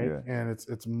 100%. Right? Yeah. And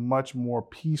it's much more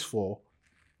peaceful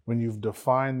when you've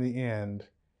defined the end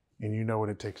and you know what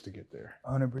it takes to get there.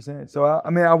 100%. So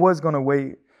I was gonna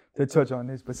wait to touch on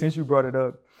this, but since you brought it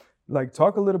up, like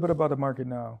talk a little bit about the market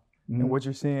now and what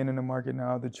you're seeing in the market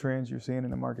now, the trends you're seeing in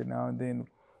the market now, and then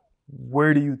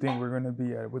where do you think we're gonna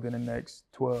be at within the next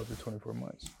 12 to 24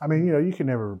 months? I mean, you can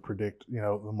never predict,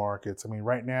 the markets. I mean,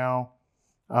 right now,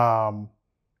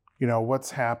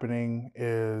 what's happening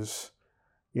is,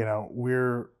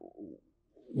 we're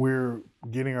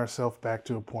getting ourselves back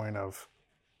to a point of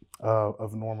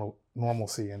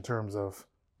normalcy in terms of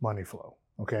money flow.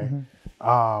 Okay.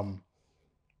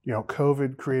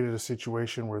 COVID created a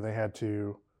situation where they had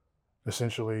to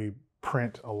essentially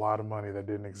print a lot of money that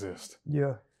didn't exist.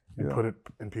 Yeah. And put it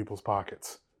in people's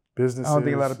pockets. Businesses. I don't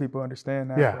think a lot of people understand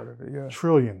that part of it. Yeah.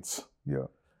 Trillions. Yeah.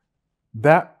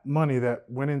 That money that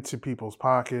went into people's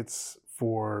pockets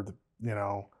for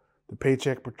the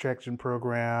Paycheck Protection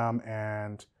Program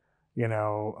and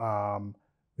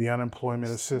the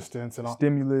unemployment assistance and all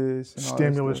stimulus and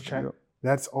stimulus all that check. Yep.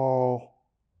 That's all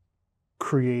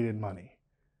created money,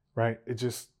 right?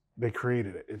 They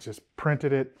created it. It just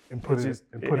printed it and put it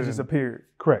just appeared.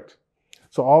 Correct.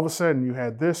 So all of a sudden you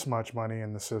had this much money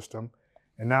in the system,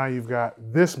 and now you've got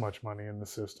this much money in the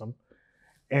system,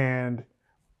 and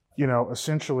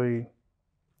essentially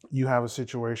you have a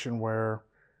situation where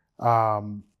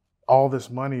all this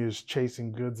money is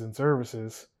chasing goods and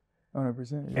services.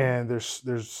 100%. Yeah. And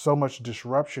there's so much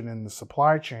disruption in the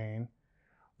supply chain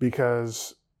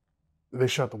because they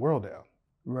shut the world down.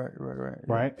 Right.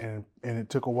 Right. And it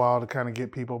took a while to kind of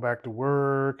get people back to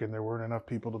work, and there weren't enough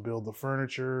people to build the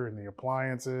furniture and the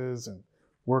appliances and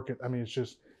work it. I mean,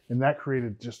 and that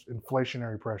created just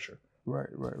inflationary pressure. Right.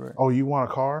 Oh, you want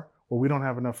a car? Well, we don't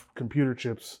have enough computer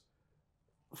chips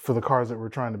for the cars that we're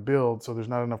trying to build, so there's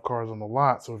not enough cars on the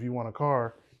lot. So if you want a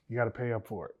car, you got to pay up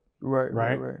for it. Right.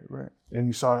 And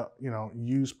you saw,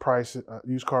 used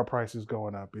car prices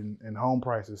going up, and home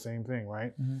prices, same thing,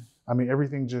 right? I mean,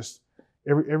 everything just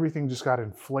got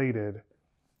inflated,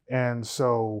 and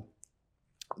so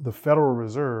the Federal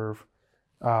Reserve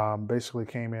basically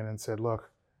came in and said, "Look,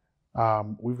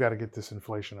 we've got to get this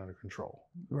inflation under control."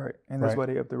 Right, and that's why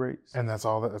they upped the rates. And that's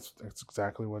all. That's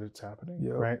exactly what it's happening,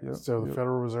 right? Yep, so the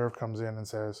Federal Reserve comes in and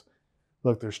says,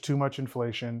 "Look, there's too much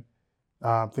inflation.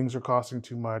 Things are costing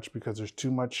too much because there's too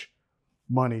much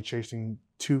money chasing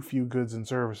too few goods and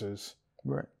services."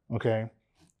 Right. Okay.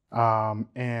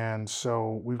 And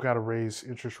so we've got to raise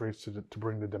interest rates to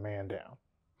bring the demand down.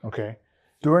 Okay.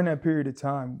 During that period of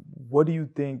time, what do you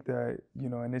think that,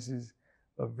 and this is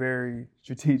a very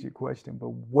strategic question, but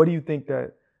what do you think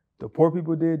that the poor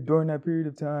people did during that period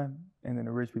of time and then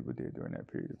the rich people did during that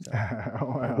period of time?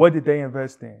 Wow. What did they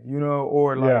invest in,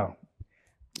 or like,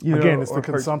 again, it's the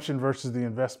consumption versus the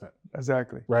investment.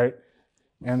 Exactly. Right.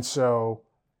 And so,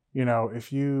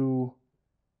 if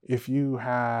you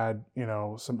had,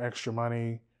 some extra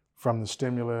money from the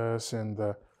stimulus and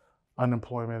the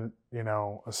unemployment,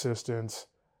 assistance,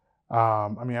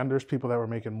 there's people that were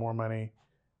making more money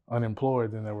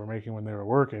unemployed than they were making when they were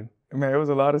working. Man, there was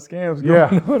a lot of scams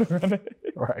going on around it.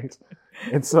 Right.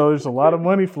 And so there's a lot of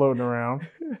money floating around,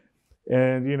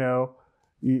 and, you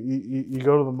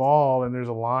go to the mall and there's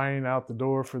a line out the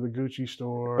door for the Gucci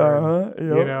store,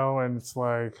 and it's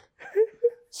like,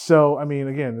 so,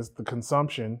 again, it's the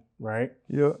consumption, right?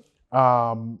 Yeah.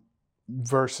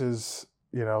 Versus,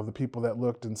 the people that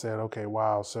looked and said, okay,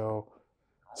 wow, so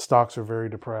stocks are very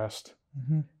depressed.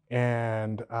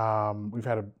 And we've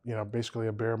had basically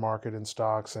a bear market in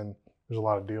stocks, and there's a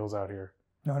lot of deals out here.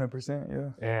 100%,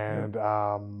 yeah. And,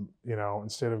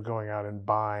 instead of going out and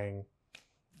buying,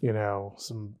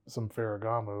 some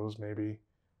Ferragamos, maybe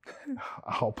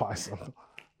I'll buy some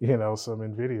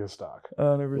NVIDIA stock.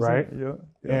 100%, right? Yeah.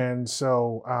 And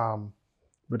so,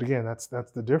 but again, that's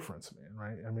the difference, man,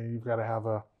 right? You've got to have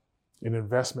an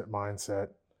investment mindset,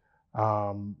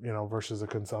 versus a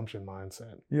consumption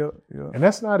mindset. Yeah. And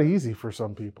that's not easy for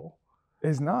some people.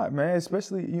 It's not, man,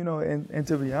 especially, and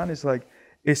to be honest, like,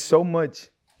 it's so much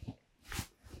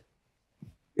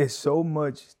it's so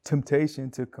much temptation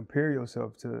to compare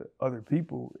yourself to other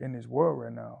people in this world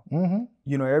right now. Mm-hmm.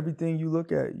 You know, everything you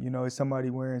look at, you know, is somebody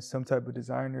wearing some type of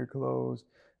designer clothes,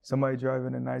 somebody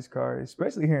driving a nice car,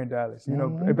 especially here in Dallas. You know,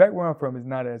 Mm-hmm. back where I'm from, it's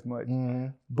not as much. Mm-hmm.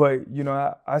 But, you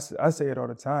know, I say it all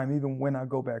the time, even when I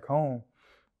go back home,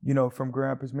 you know, from Grand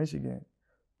Rapids, Michigan,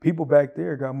 people back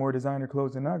there got more designer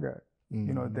clothes than I got. Mm-hmm.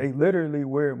 You know, they literally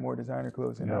wear more designer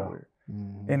clothes than I wear.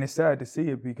 Mm-hmm. And it's sad to see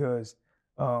it because,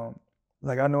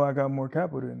 like, I know I got more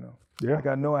capital than them. Yeah. Like,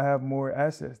 I know I have more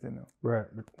assets than them. Right.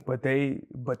 But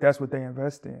that's what they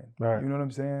invest in. Right. You know what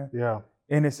I'm saying? Yeah.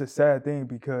 And it's a sad thing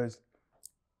because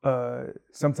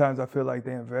sometimes I feel like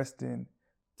they invest in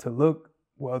to look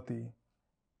wealthy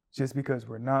just because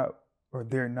we're not or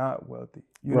they're not wealthy.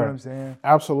 You know what I'm saying?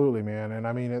 Absolutely, man. And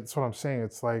I mean, it's what I'm saying.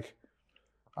 It's like,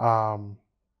 you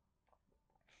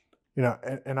know,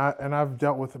 and I've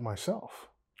dealt with it myself.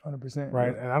 100%.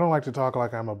 Right. Yeah. And I don't like to talk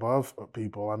like I'm above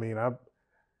people. I mean, a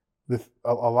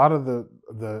lot of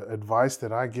the advice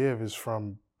that I give is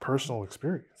from personal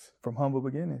experience. From humble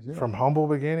beginnings. Yeah. From humble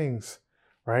beginnings.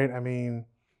 Right. I mean,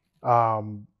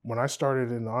 when I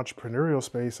started in the entrepreneurial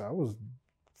space, I was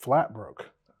flat broke.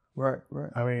 Right.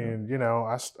 I mean, you know,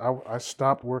 I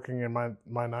stopped working in my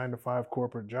 9-to-5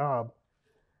 corporate job,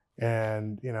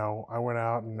 and you know, I went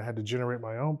out and had to generate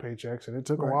my own paychecks, and it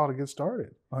took a while to get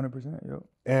started. 100%. Yep.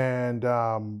 And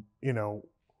you know,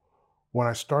 when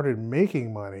I started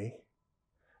making money,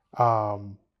 I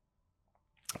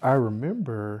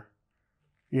remember,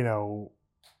 you know,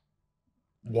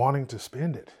 wanting to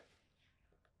spend it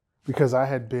because I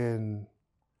had been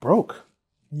broke.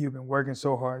 You've been working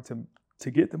so hard to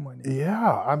get the money.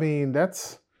 Yeah, I mean,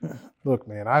 look,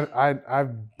 man,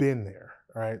 I've been there,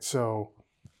 right? So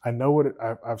I know what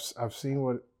I've seen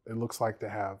what it looks like to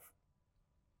have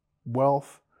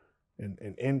wealth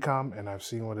and income, and I've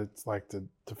seen what it's like to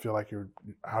feel like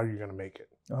how you're going to make it.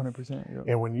 100%. Yep.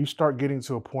 And when you start getting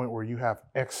to a point where you have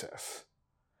excess,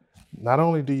 not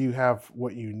only do you have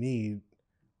what you need,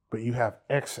 but you have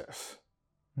excess.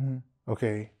 Mm-hmm.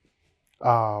 Okay,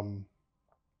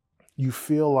 you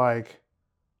feel like,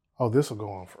 oh, this will go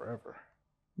on forever.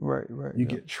 Right. You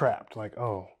get trapped, like,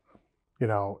 oh, you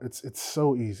know, it's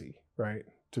so easy, right?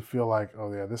 To feel like,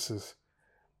 oh yeah, this is,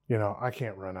 you know, I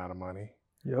can't run out of money.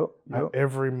 Yep.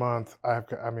 Every month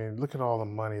look at all the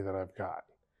money that I've got.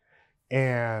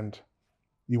 And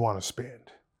you want to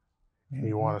spend. And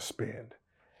you want to spend.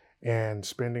 And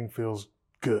spending feels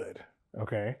good,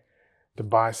 okay? To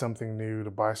buy something new,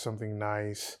 to buy something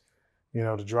nice, you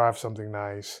know, to drive something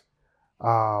nice.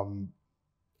 And,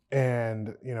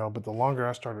 you know, but the longer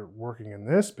I started working in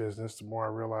this business, the more I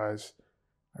realized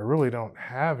I really don't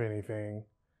have anything.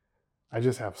 I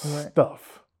just have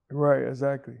stuff. Right,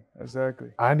 exactly.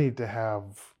 I need to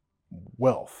have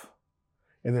wealth.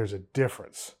 And there's a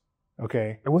difference.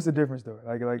 Okay. And what's the difference though?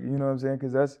 Like you know what I'm saying?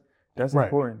 Because that's right.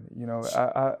 important. You know,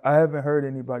 I haven't heard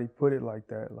anybody put it like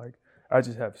that. Like, I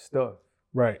just have stuff.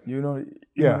 Right. You know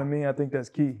what I mean? I think that's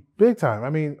key. Big time. I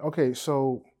mean, okay,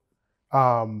 so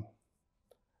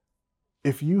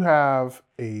if you have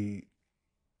a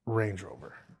Range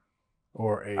Rover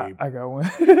or I got one.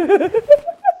 As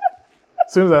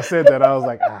soon as I said that, I was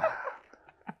like,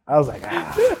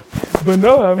 But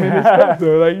no, I mean, it's stuff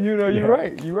though. Like, you know, you're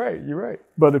right.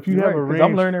 But if you have a Range,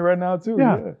 I'm learning right now too.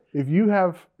 Yeah. If you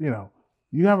have, you know,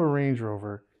 you have a Range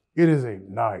Rover, it is a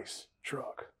nice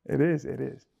truck. It is.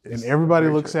 And everybody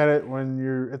looks at it when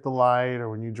you're at the light or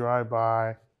when you drive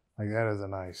by, like that's a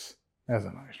nice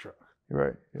truck.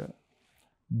 Right. Yeah.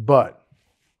 But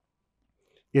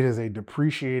it is a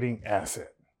depreciating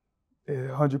asset. It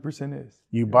 100% is.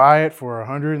 You buy it for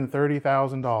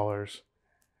 $130,000.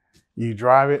 You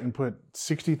drive it and put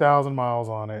 60,000 miles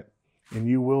on it, and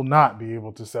you will not be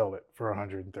able to sell it for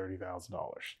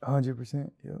 $130,000.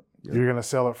 100%. Yep. You're going to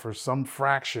sell it for some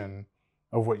fraction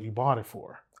of what you bought it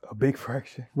for. A big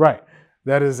fraction. Right.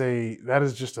 That is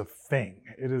just a thing.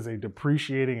 It is a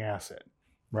depreciating asset,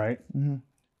 right? Mm-hmm.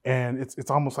 And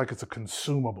it's almost like it's a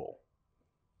consumable,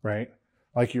 right?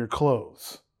 Like your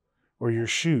clothes or your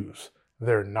shoes.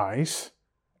 They're nice,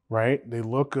 right? They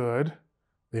look good.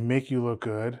 They make you look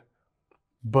good,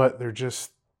 but they're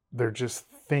just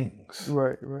things.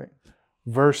 Right.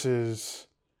 Versus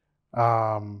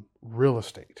real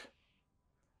estate,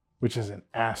 which is an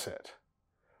asset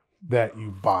that you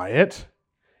buy it,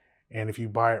 and if you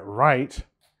buy it right,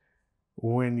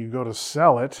 when you go to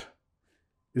sell it,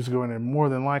 it's going to more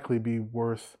than likely be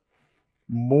worth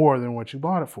more than what you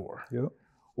bought it for. Yep.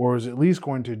 Or is at least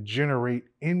going to generate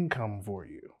income for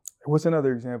you. What's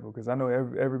another example? Because I know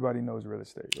everybody knows real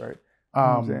estate, right? You know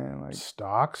what I'm saying? Like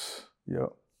stocks. Yep.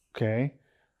 Okay.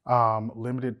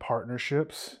 limited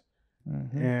partnerships,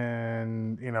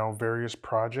 and various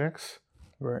projects.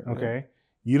 Right. Okay.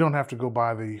 You don't have to go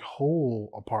buy the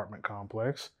whole apartment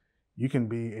complex. You can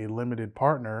be a limited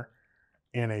partner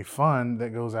in a fund that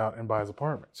goes out and buys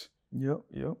apartments. Yep.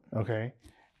 Yep. Okay.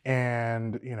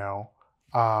 And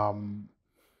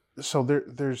so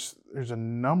there's a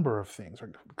number of things,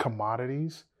 like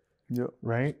commodities. Yep.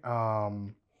 Right.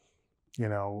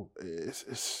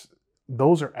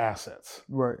 Those are assets.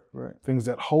 Right. Right. Things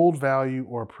that hold value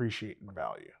or appreciate in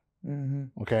value.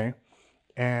 Mm-hmm. Okay.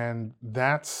 And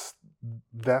that's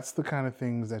the kind of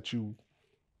things that you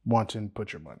want to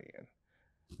put your money in.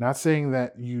 Not saying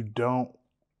that you don't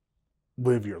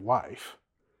live your life,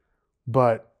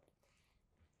 but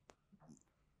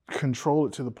control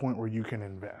it to the point where you can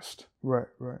invest. Right.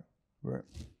 Right. Right.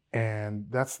 And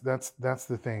that's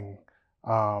the thing.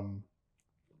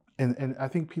 And I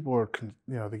think people are,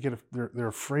 they're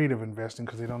afraid of investing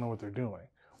because they don't know what they're doing.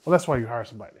 Well, that's why you hire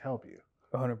somebody to help you.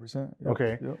 100%. Yep.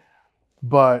 Okay. Yep.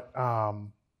 But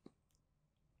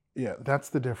yeah, that's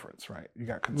the difference, right? You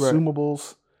got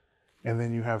consumables, and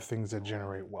then you have things that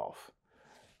generate wealth,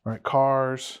 right?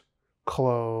 Cars,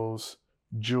 clothes,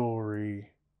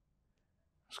 jewelry,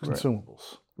 it's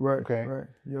consumables. Right. Okay. Right.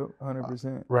 Yep.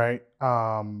 100%. Right.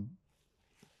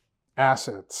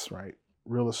 Assets, right?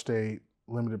 Real estate,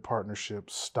 limited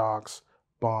partnerships, stocks,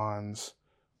 bonds,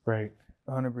 right?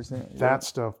 100%. That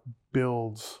stuff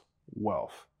builds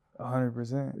wealth.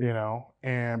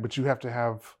 100%. But you have to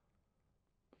have.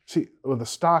 See, with the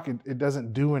stock, it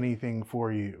doesn't do anything for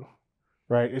you,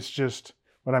 right? It's just,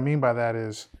 what I mean by that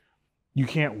is you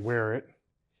can't wear it,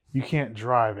 you can't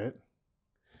drive it.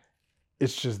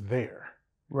 It's just there.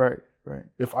 Right, right.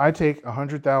 If I take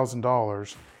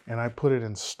 $100,000 and I put it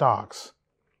in stocks,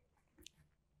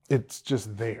 it's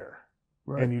just there.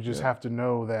 Right. And you just have to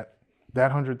know that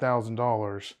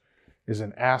 $100,000 is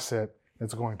an asset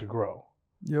that's going to grow.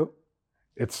 Yep.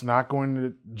 It's not going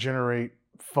to generate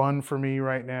fun for me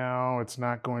right now. It's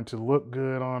not going to look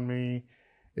good on me.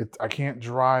 I can't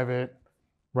drive it,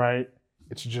 right?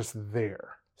 It's just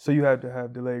there. So you have to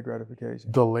have delayed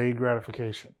gratification. Delayed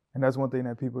gratification. And that's one thing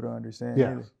that people don't understand. Yes.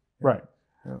 Either. Right.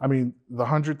 Yeah. I mean, the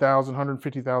 $100,000,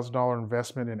 $150,000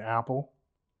 investment in Apple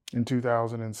in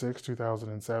 2006,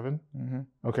 2007,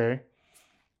 okay,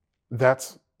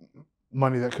 that's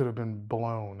money that could have been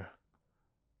blown.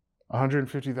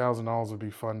 $150,000 would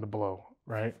be fun to blow,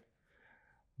 right?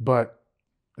 But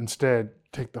instead,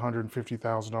 take the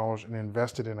 $150,000 and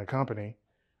invest it in a company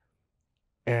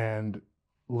and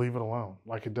leave it alone.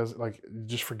 Like it does, like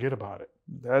just forget about it.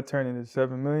 That turned into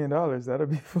 $7 million. That'll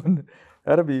be fun.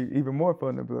 That'll be even more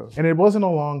fun to blow. And it wasn't a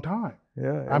long time.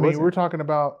 Yeah. I mean, we're talking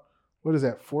about, what is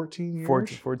that, 14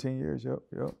 years? 14 years, yep.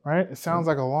 Right? It sounds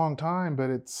like a long time, but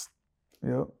it's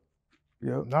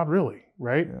not really,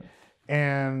 right? Yeah.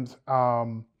 And,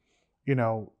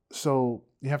 so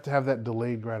you have to have that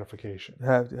delayed gratification. You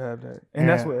have to have that. And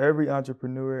that's what every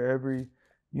entrepreneur, every,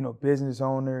 business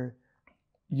owner,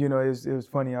 it was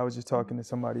funny. I was just talking to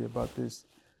somebody about this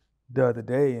the other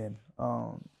day, and,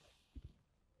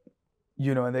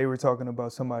 and they were talking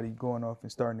about somebody going off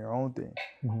and starting their own thing.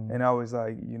 Mm-hmm. And I was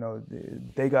like,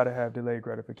 they got to have delayed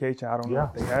gratification. I don't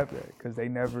know if they have that, because they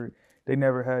never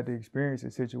had to experience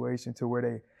a situation to where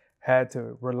they had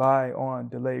to rely on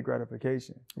delayed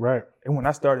gratification. Right. And when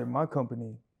I started my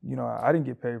company, I didn't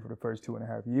get paid for the first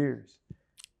 2.5 years.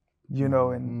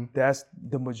 And that's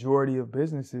the majority of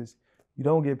businesses. You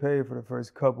don't get paid for the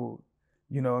first couple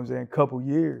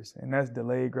years, and that's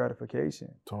delayed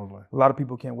gratification. Totally. A lot of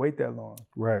people can't wait that long.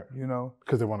 Right.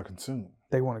 Because they want to consume.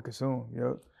 They want to consume,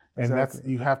 yep. And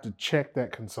you have to check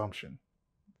that consumption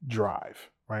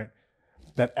drive, right?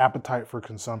 That appetite for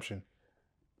consumption.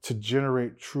 To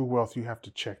generate true wealth, you have to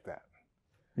check that.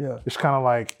 Yeah. It's kind of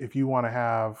like if you want to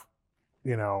have,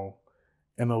 an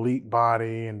elite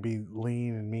body and be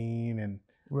lean and mean, and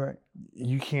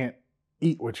you can't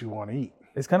eat what you want to eat.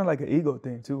 It's kind of like an ego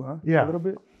thing too, huh? Yeah. A little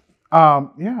bit?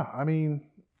 Yeah. I mean,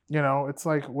 it's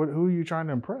like, who are you trying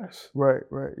to impress? Right.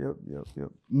 Yep.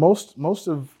 Most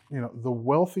of, the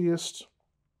wealthiest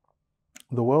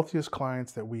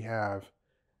clients that we have,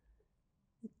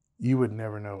 you would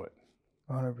never know it.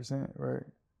 100%,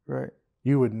 right.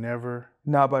 You would never.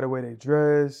 Not by the way they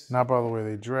dress. Not by the way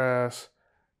they dress.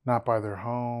 Not by their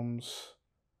homes.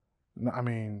 I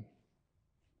mean,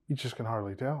 you just can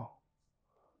hardly tell.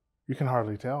 You can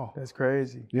hardly tell. That's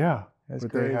crazy. Yeah. That's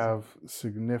but crazy. They have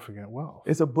significant wealth.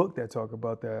 It's a book that talks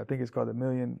about that. I think it's called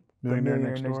Millionaire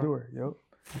Next Door. Yep.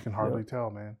 You can hardly tell,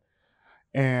 man.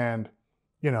 And,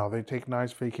 they take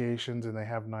nice vacations and they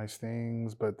have nice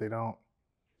things, but they're not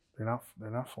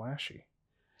flashy.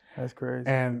 That's crazy.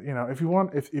 And if you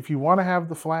want to have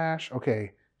the flash,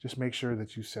 okay, just make sure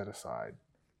that you set aside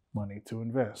money to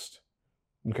invest.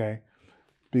 Okay,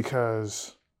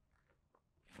 because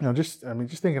just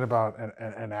thinking about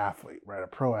an athlete, right, a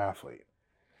pro athlete,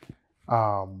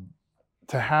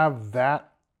 to have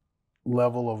that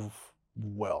level of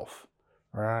wealth,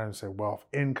 or I don't say wealth,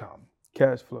 income,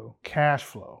 Cash flow.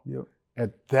 Yep.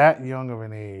 At that young of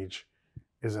an age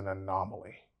is an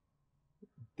anomaly.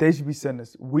 We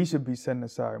should be setting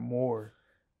aside more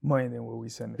money than what we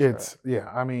send aside.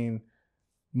 I mean,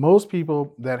 most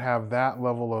people that have that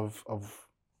level of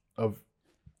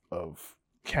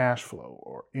cash flow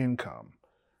or income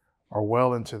are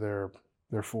well into their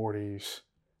 40s,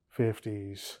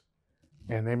 50s,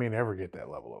 and they may never get that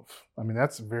level of.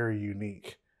 That's very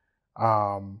unique.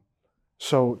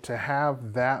 So to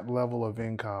have that level of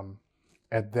income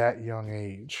at that young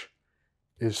age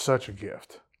is such a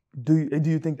gift. Do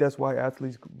you think that's why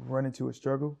athletes run into a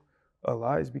struggle a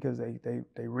lot? Is because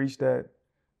they reach the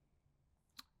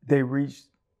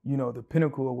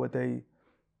pinnacle of what they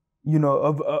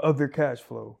of their cash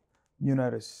flow,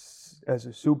 as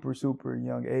a super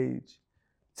young age,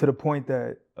 to the point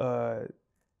that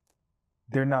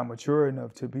they're not mature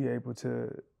enough to be able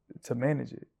to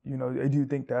manage it. Do you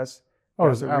think that's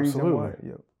the reason why?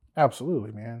 Yeah.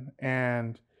 Absolutely, man.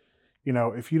 And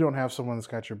if you don't have someone that's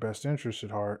got your best interest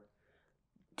at heart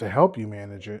to help you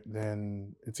manage it,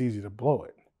 then it's easy to blow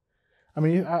it.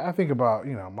 I think about,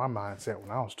 my mindset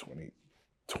when I was 20,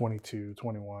 22,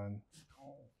 21.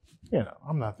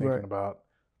 I'm not thinking about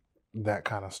that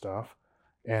kind of stuff.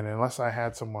 And unless I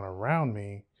had someone around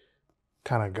me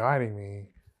kind of guiding me,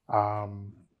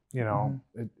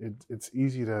 it's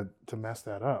easy to mess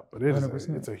that up. But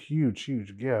it's a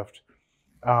huge gift.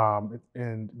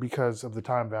 And because of the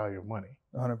time value of money.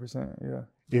 100%, yeah.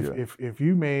 If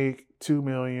you make $2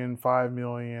 million, $5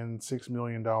 million, $6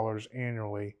 million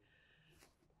annually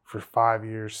for 5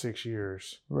 years, 6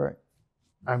 years, right?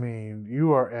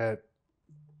 You are at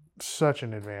such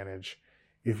an advantage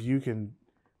if you can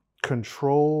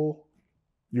control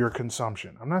your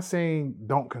consumption. I'm not saying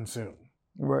don't consume.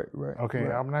 Right. Okay,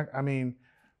 right. I'm not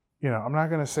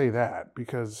going to say that,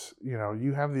 because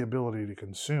you have the ability to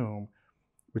consume,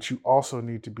 but you also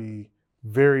need to be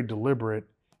very deliberate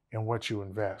in what you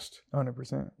invest.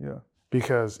 100%, yeah.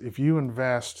 Because if you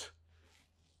invest,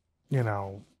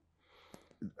 a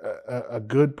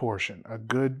good portion, a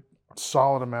good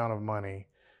solid amount of money,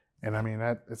 and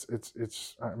that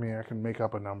it's I can make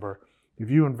up a number. If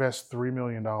you invest $3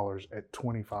 million at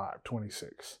 25,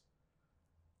 26,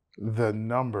 the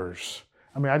numbers.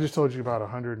 I just told you about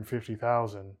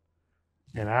 150,000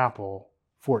 in Apple,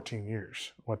 14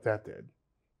 years. What that did.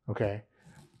 Okay.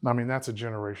 That's a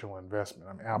generational investment.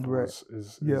 Apple is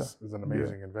an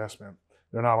amazing investment.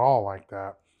 They're not all like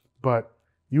that, but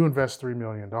you invest $3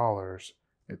 million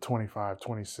at 25,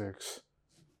 26.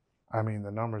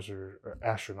 The numbers are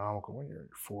astronomical when you're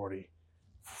 40,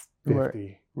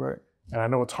 50. Right. And I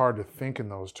know it's hard to think in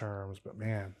those terms, but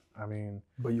man,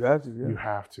 but you have to. Yeah. You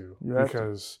have to,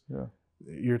 because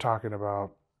you're talking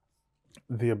about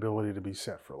the ability to be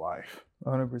set for life.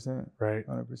 100%. Right.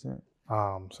 100%.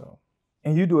 So.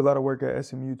 And you do a lot of work at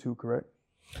SMU too, correct?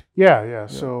 Yeah.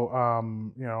 So,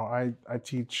 I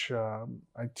teach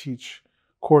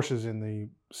courses in the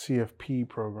CFP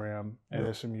program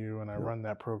at SMU, and I run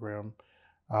that program,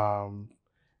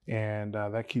 and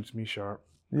that keeps me sharp.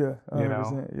 Yeah,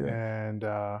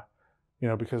 100%.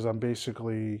 And because I'm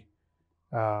basically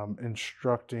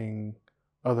instructing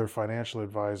other financial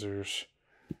advisors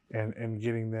and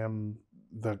getting them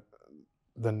the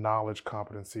knowledge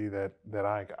competency that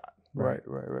I got. Right.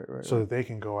 So that they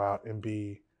can go out and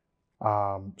be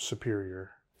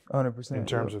superior 100% in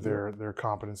terms of their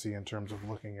competency, in terms of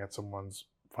looking at someone's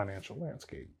financial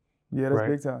landscape. Yeah, that's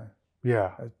big time.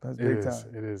 Yeah, that's big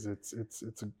time. It is.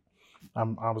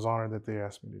 I was honored that they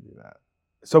asked me to do that.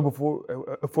 So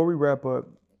before we wrap up,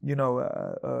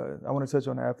 I want to touch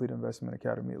on the Athlete Investment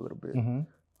Academy a little bit. Mm-hmm.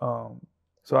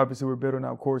 So obviously we're building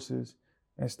out courses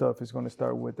and stuff. It's going to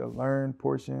start with the learn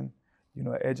portion,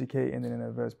 educate, and then an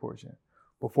invest portion.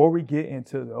 Before we get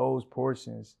into those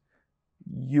portions,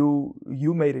 you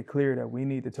made it clear that we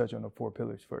need to touch on the 4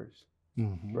 pillars first,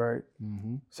 right?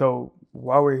 Mm-hmm. So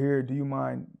while we're here, do you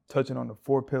mind touching on the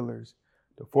 4 pillars?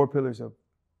 The 4 pillars of,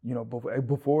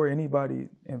 before anybody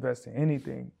invests in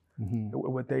anything,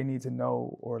 what they need to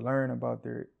know or learn about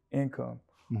their income,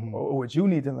 or what you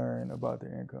need to learn about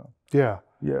their income. Yeah.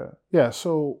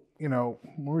 So when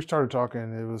we started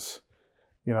talking, it was,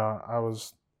 I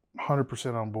was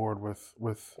 100% on board with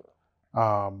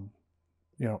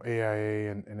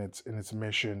AIA and its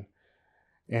mission,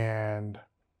 and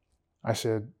I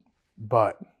said,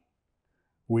 but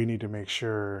we need to make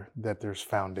sure that there's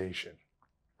foundation,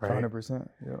 right? 100%.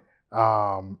 Yeah.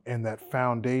 And that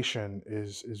foundation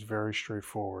is very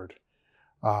straightforward.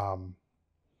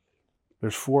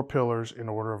 There's 4 pillars in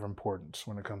order of importance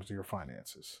when it comes to your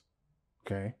finances.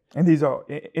 Okay. And these are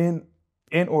in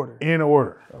order. In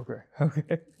order. Okay.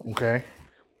 Okay. Okay.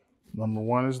 Number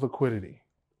 1 is liquidity.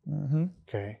 Mm-hmm.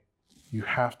 Okay. You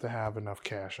have to have enough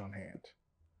cash on hand.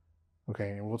 Okay.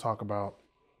 And we'll talk about,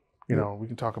 we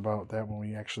can talk about that when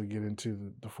we actually get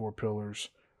into the 4 pillars,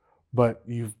 but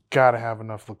you've got to have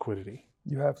enough liquidity.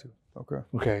 You have to. Okay.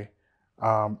 Okay.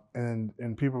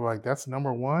 And people are like, that's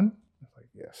number 1. It's like,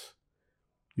 yes.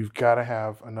 You've got to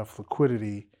have enough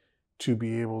liquidity to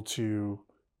be able to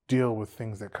deal with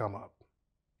things that come up.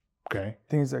 Okay.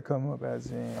 Things that come up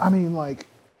as in. I mean, like,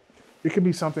 it could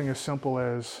be something as simple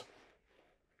as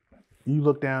you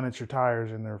look down at your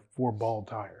tires and they're 4 bald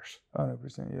tires.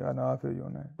 100%. Yeah, I know. I feel you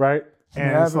on that. Right.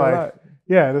 And Yeah, it's like,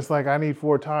 it's like, I need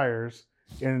 4 tires,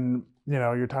 and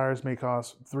your tires may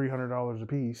cost $300 a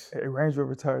piece. A Range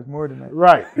Rover tires more than that.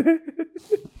 Right.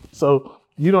 So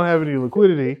you don't have any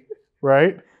liquidity,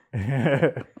 right?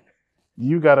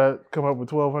 You got to come up with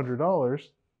 $1,200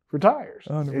 for tires.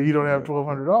 And you don't have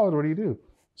 $1,200. What do?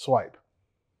 Swipe.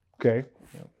 Okay.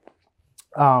 Yep.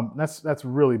 That's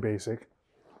really basic.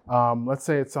 Let's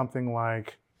say it's something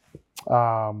like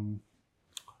a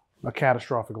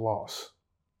catastrophic loss.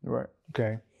 Right.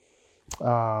 Okay.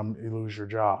 You lose your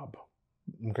job.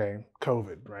 Okay.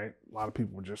 COVID, right? A lot of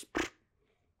people were just,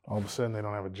 all of a sudden they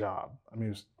don't have a job. I mean,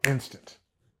 it was instant,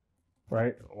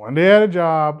 right? One day I had a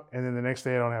job, and then the next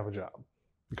day I don't have a job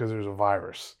because there's a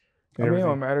virus. I mean, it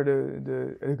don't matter.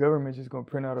 The government's just going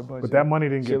to print out a bunch. But that money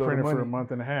didn't get printed for a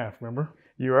month and a half, remember?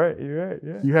 You're right.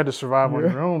 Yeah. You had to survive on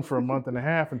your own for a month and a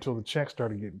half until the check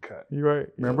started getting cut. You're right.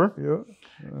 Remember? Yeah.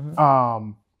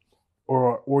 Uh-huh.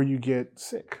 Or you get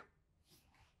sick.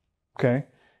 Okay.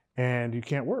 And you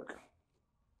can't work.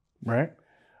 Right?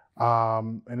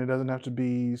 And it doesn't have to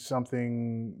be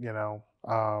something,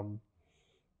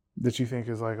 that you think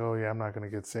is like, oh yeah, I'm not going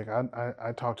to get sick.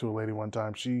 I talked to a lady one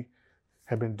time. She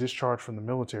had been discharged from the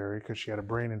military because she had a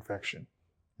brain infection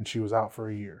and she was out for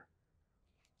a year.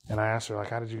 And I asked her, like,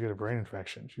 how did you get a brain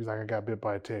infection? She was like, I got bit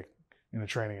by a tick in a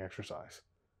training exercise.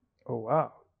 Oh,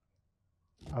 wow.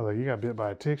 I was like, you got bit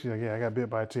by a tick? She's like, yeah, I got bit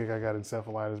by a tick. I got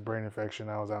encephalitis, brain infection.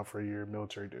 I was out for a year,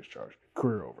 military discharge,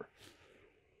 career over.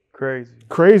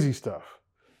 Crazy stuff.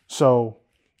 So,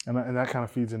 and that kind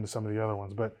of feeds into some of the other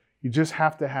ones, but you just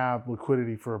have to have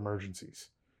liquidity for emergencies.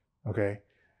 Okay.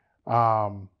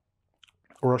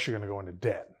 Or else you're going to go into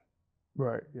debt.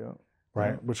 Right. Yeah.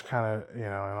 Right. Yeah. Which kind of, and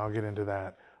I'll get into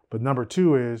that. But number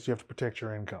 2 is you have to protect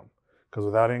your income, because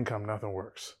without income, nothing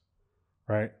works.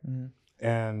 Right. Mm-hmm.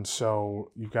 And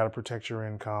so you've got to protect your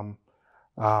income,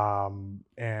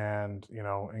 and,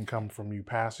 income from you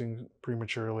passing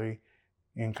prematurely,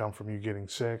 income from you getting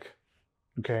sick,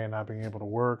 okay, and not being able to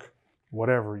work,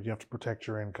 whatever, you have to protect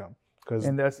your income.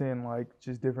 And that's in like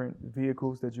just different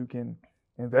vehicles that you can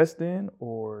invest in,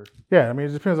 or? Yeah, I mean,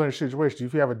 it depends on your situation.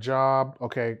 If you have a job,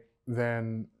 okay,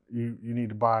 then you need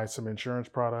to buy some insurance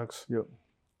products. Yep.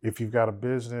 If you've got a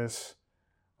business,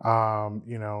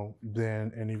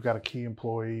 then, and you've got a key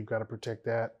employee, you've got to protect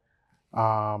that.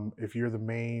 If you're the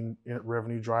main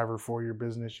revenue driver for your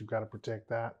business, you've got to protect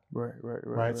that.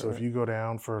 Right. So if you go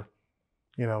down for,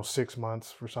 6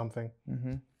 months for something,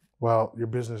 mm-hmm. well, your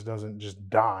business doesn't just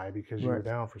die because you were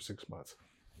down for 6 months.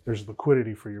 There's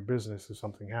liquidity for your business if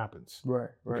something happens. Right.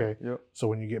 Okay. Yep. So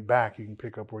when you get back, you can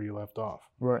pick up where you left off.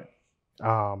 Right.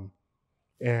 So,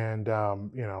 and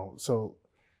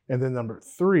then number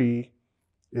 3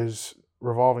 is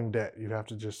revolving debt. You have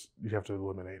to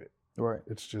eliminate it. Right.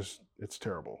 It's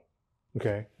terrible.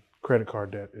 Okay. Credit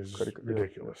card debt is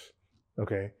ridiculous. Yeah.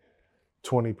 Okay.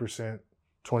 20%,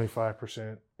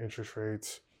 25% interest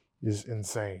rates is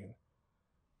insane.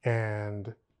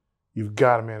 And you've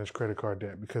got to manage credit card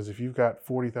debt, because if you've got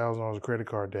 $40,000 of credit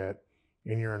card debt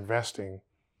and you're investing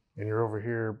and you're over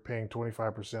here paying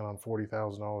 25% on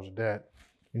 $40,000 of debt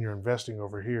and you're investing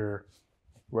over here,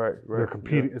 right. They're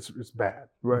competing. Yeah. It's bad.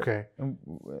 Right. Okay. And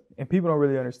people don't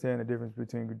really understand the difference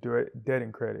between debt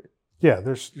and credit. Yeah,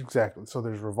 exactly. So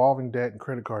there's revolving debt and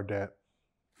credit card debt,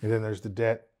 and then there's the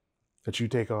debt that you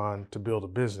take on to build a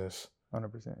business.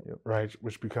 100%. Yep. Right,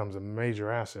 which becomes a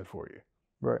major asset for you.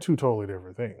 Right. 2 totally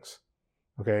different things.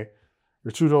 Okay,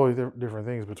 there's 2 totally different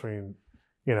things between,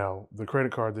 the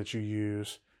credit card that you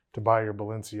use to buy your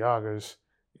Balenciagas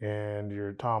and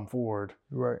your Tom Ford.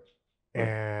 Right.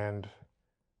 And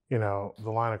the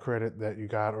line of credit that you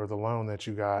got or the loan that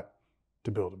you got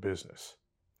to build a business.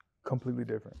 Completely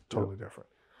different. Totally different.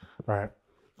 right?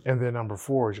 And then number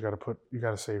 4 is you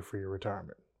got to save for your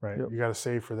retirement, right? Yep. You got to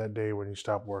save for that day when you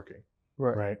stop working,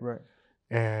 Right.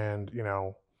 And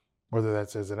whether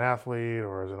that's as an athlete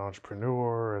or as an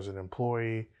entrepreneur or as an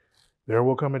employee, there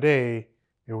will come a day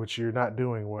in which you're not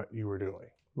doing what you were doing.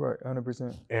 Right,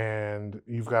 100%. And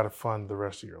you've got to fund the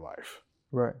rest of your life.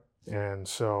 Right. And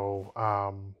so,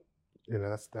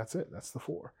 that's it. That's the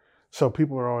 4. So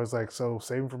people are always like, so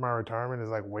saving for my retirement is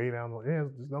like way down the line. Yeah,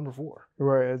 it's number 4.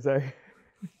 Right, exactly.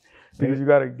 Because you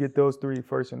got to get those 3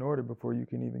 first in order before you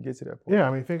can even get to that point. Yeah,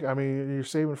 I mean, you're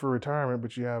saving for retirement,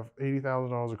 but you have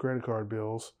 $80,000 of credit card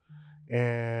bills,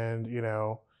 and you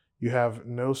have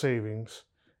no savings,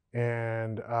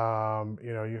 and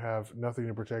you have nothing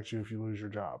to protect you if you lose your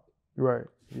job. Right.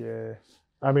 Yeah.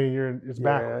 I mean, it's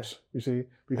backwards. You see,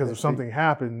 because if something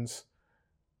happens,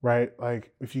 right?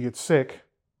 Like if you get sick,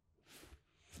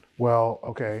 well,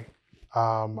 okay,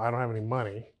 I don't have any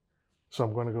money, so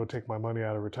I'm going to go take my money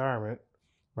out of retirement,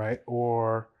 right?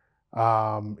 Or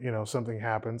something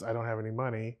happens, I don't have any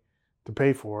money to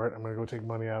pay for it. I'm going to go take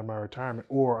money out of my retirement,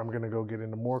 or I'm going to go get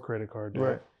into more credit card debt.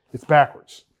 Right. It's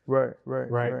backwards. Right.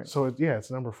 So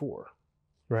it's number 4,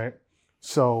 right?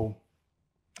 So,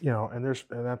 and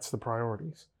that's the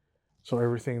priorities. So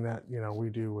everything that we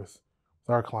do with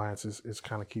our clients is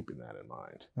kind of keeping that in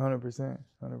mind. 100%.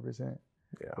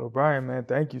 Yeah. Well, Bryan, man,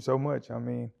 thank you so much. I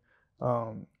mean,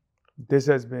 this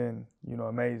has been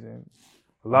amazing.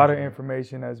 A lot of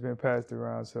information has been passed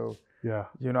around. So yeah,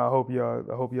 I hope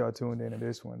y'all tuned in to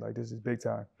this one. Like, this is big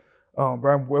time.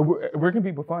 Bryan, where can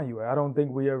people find you at? I don't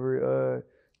think we ever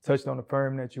touched on the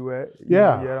firm that you at.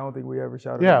 Yeah. I don't think we ever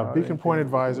shouted out. Beacon Point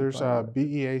Advisors,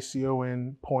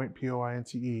 BEACON Point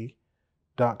POINTE.com.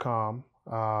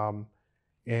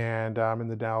 And I'm in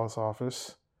the Dallas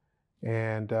office.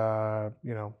 And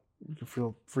you can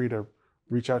feel free to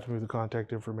reach out to me with the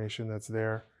contact information that's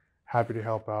there. Happy to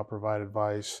help out, provide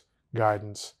advice,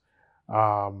 guidance.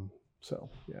 So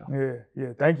yeah.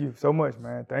 Yeah. Thank you so much,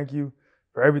 man. Thank you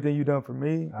for everything you've done for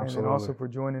me. Absolutely. And then also for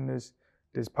joining this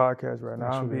podcast right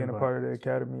now and being a part of the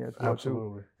academy as well.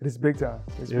 Absolutely. Too. It is big time.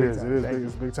 It is big.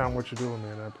 It's big time what you're doing,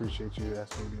 man. I appreciate you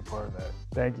asking me to be a part of that.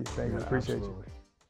 Thank you. Appreciate absolutely. you.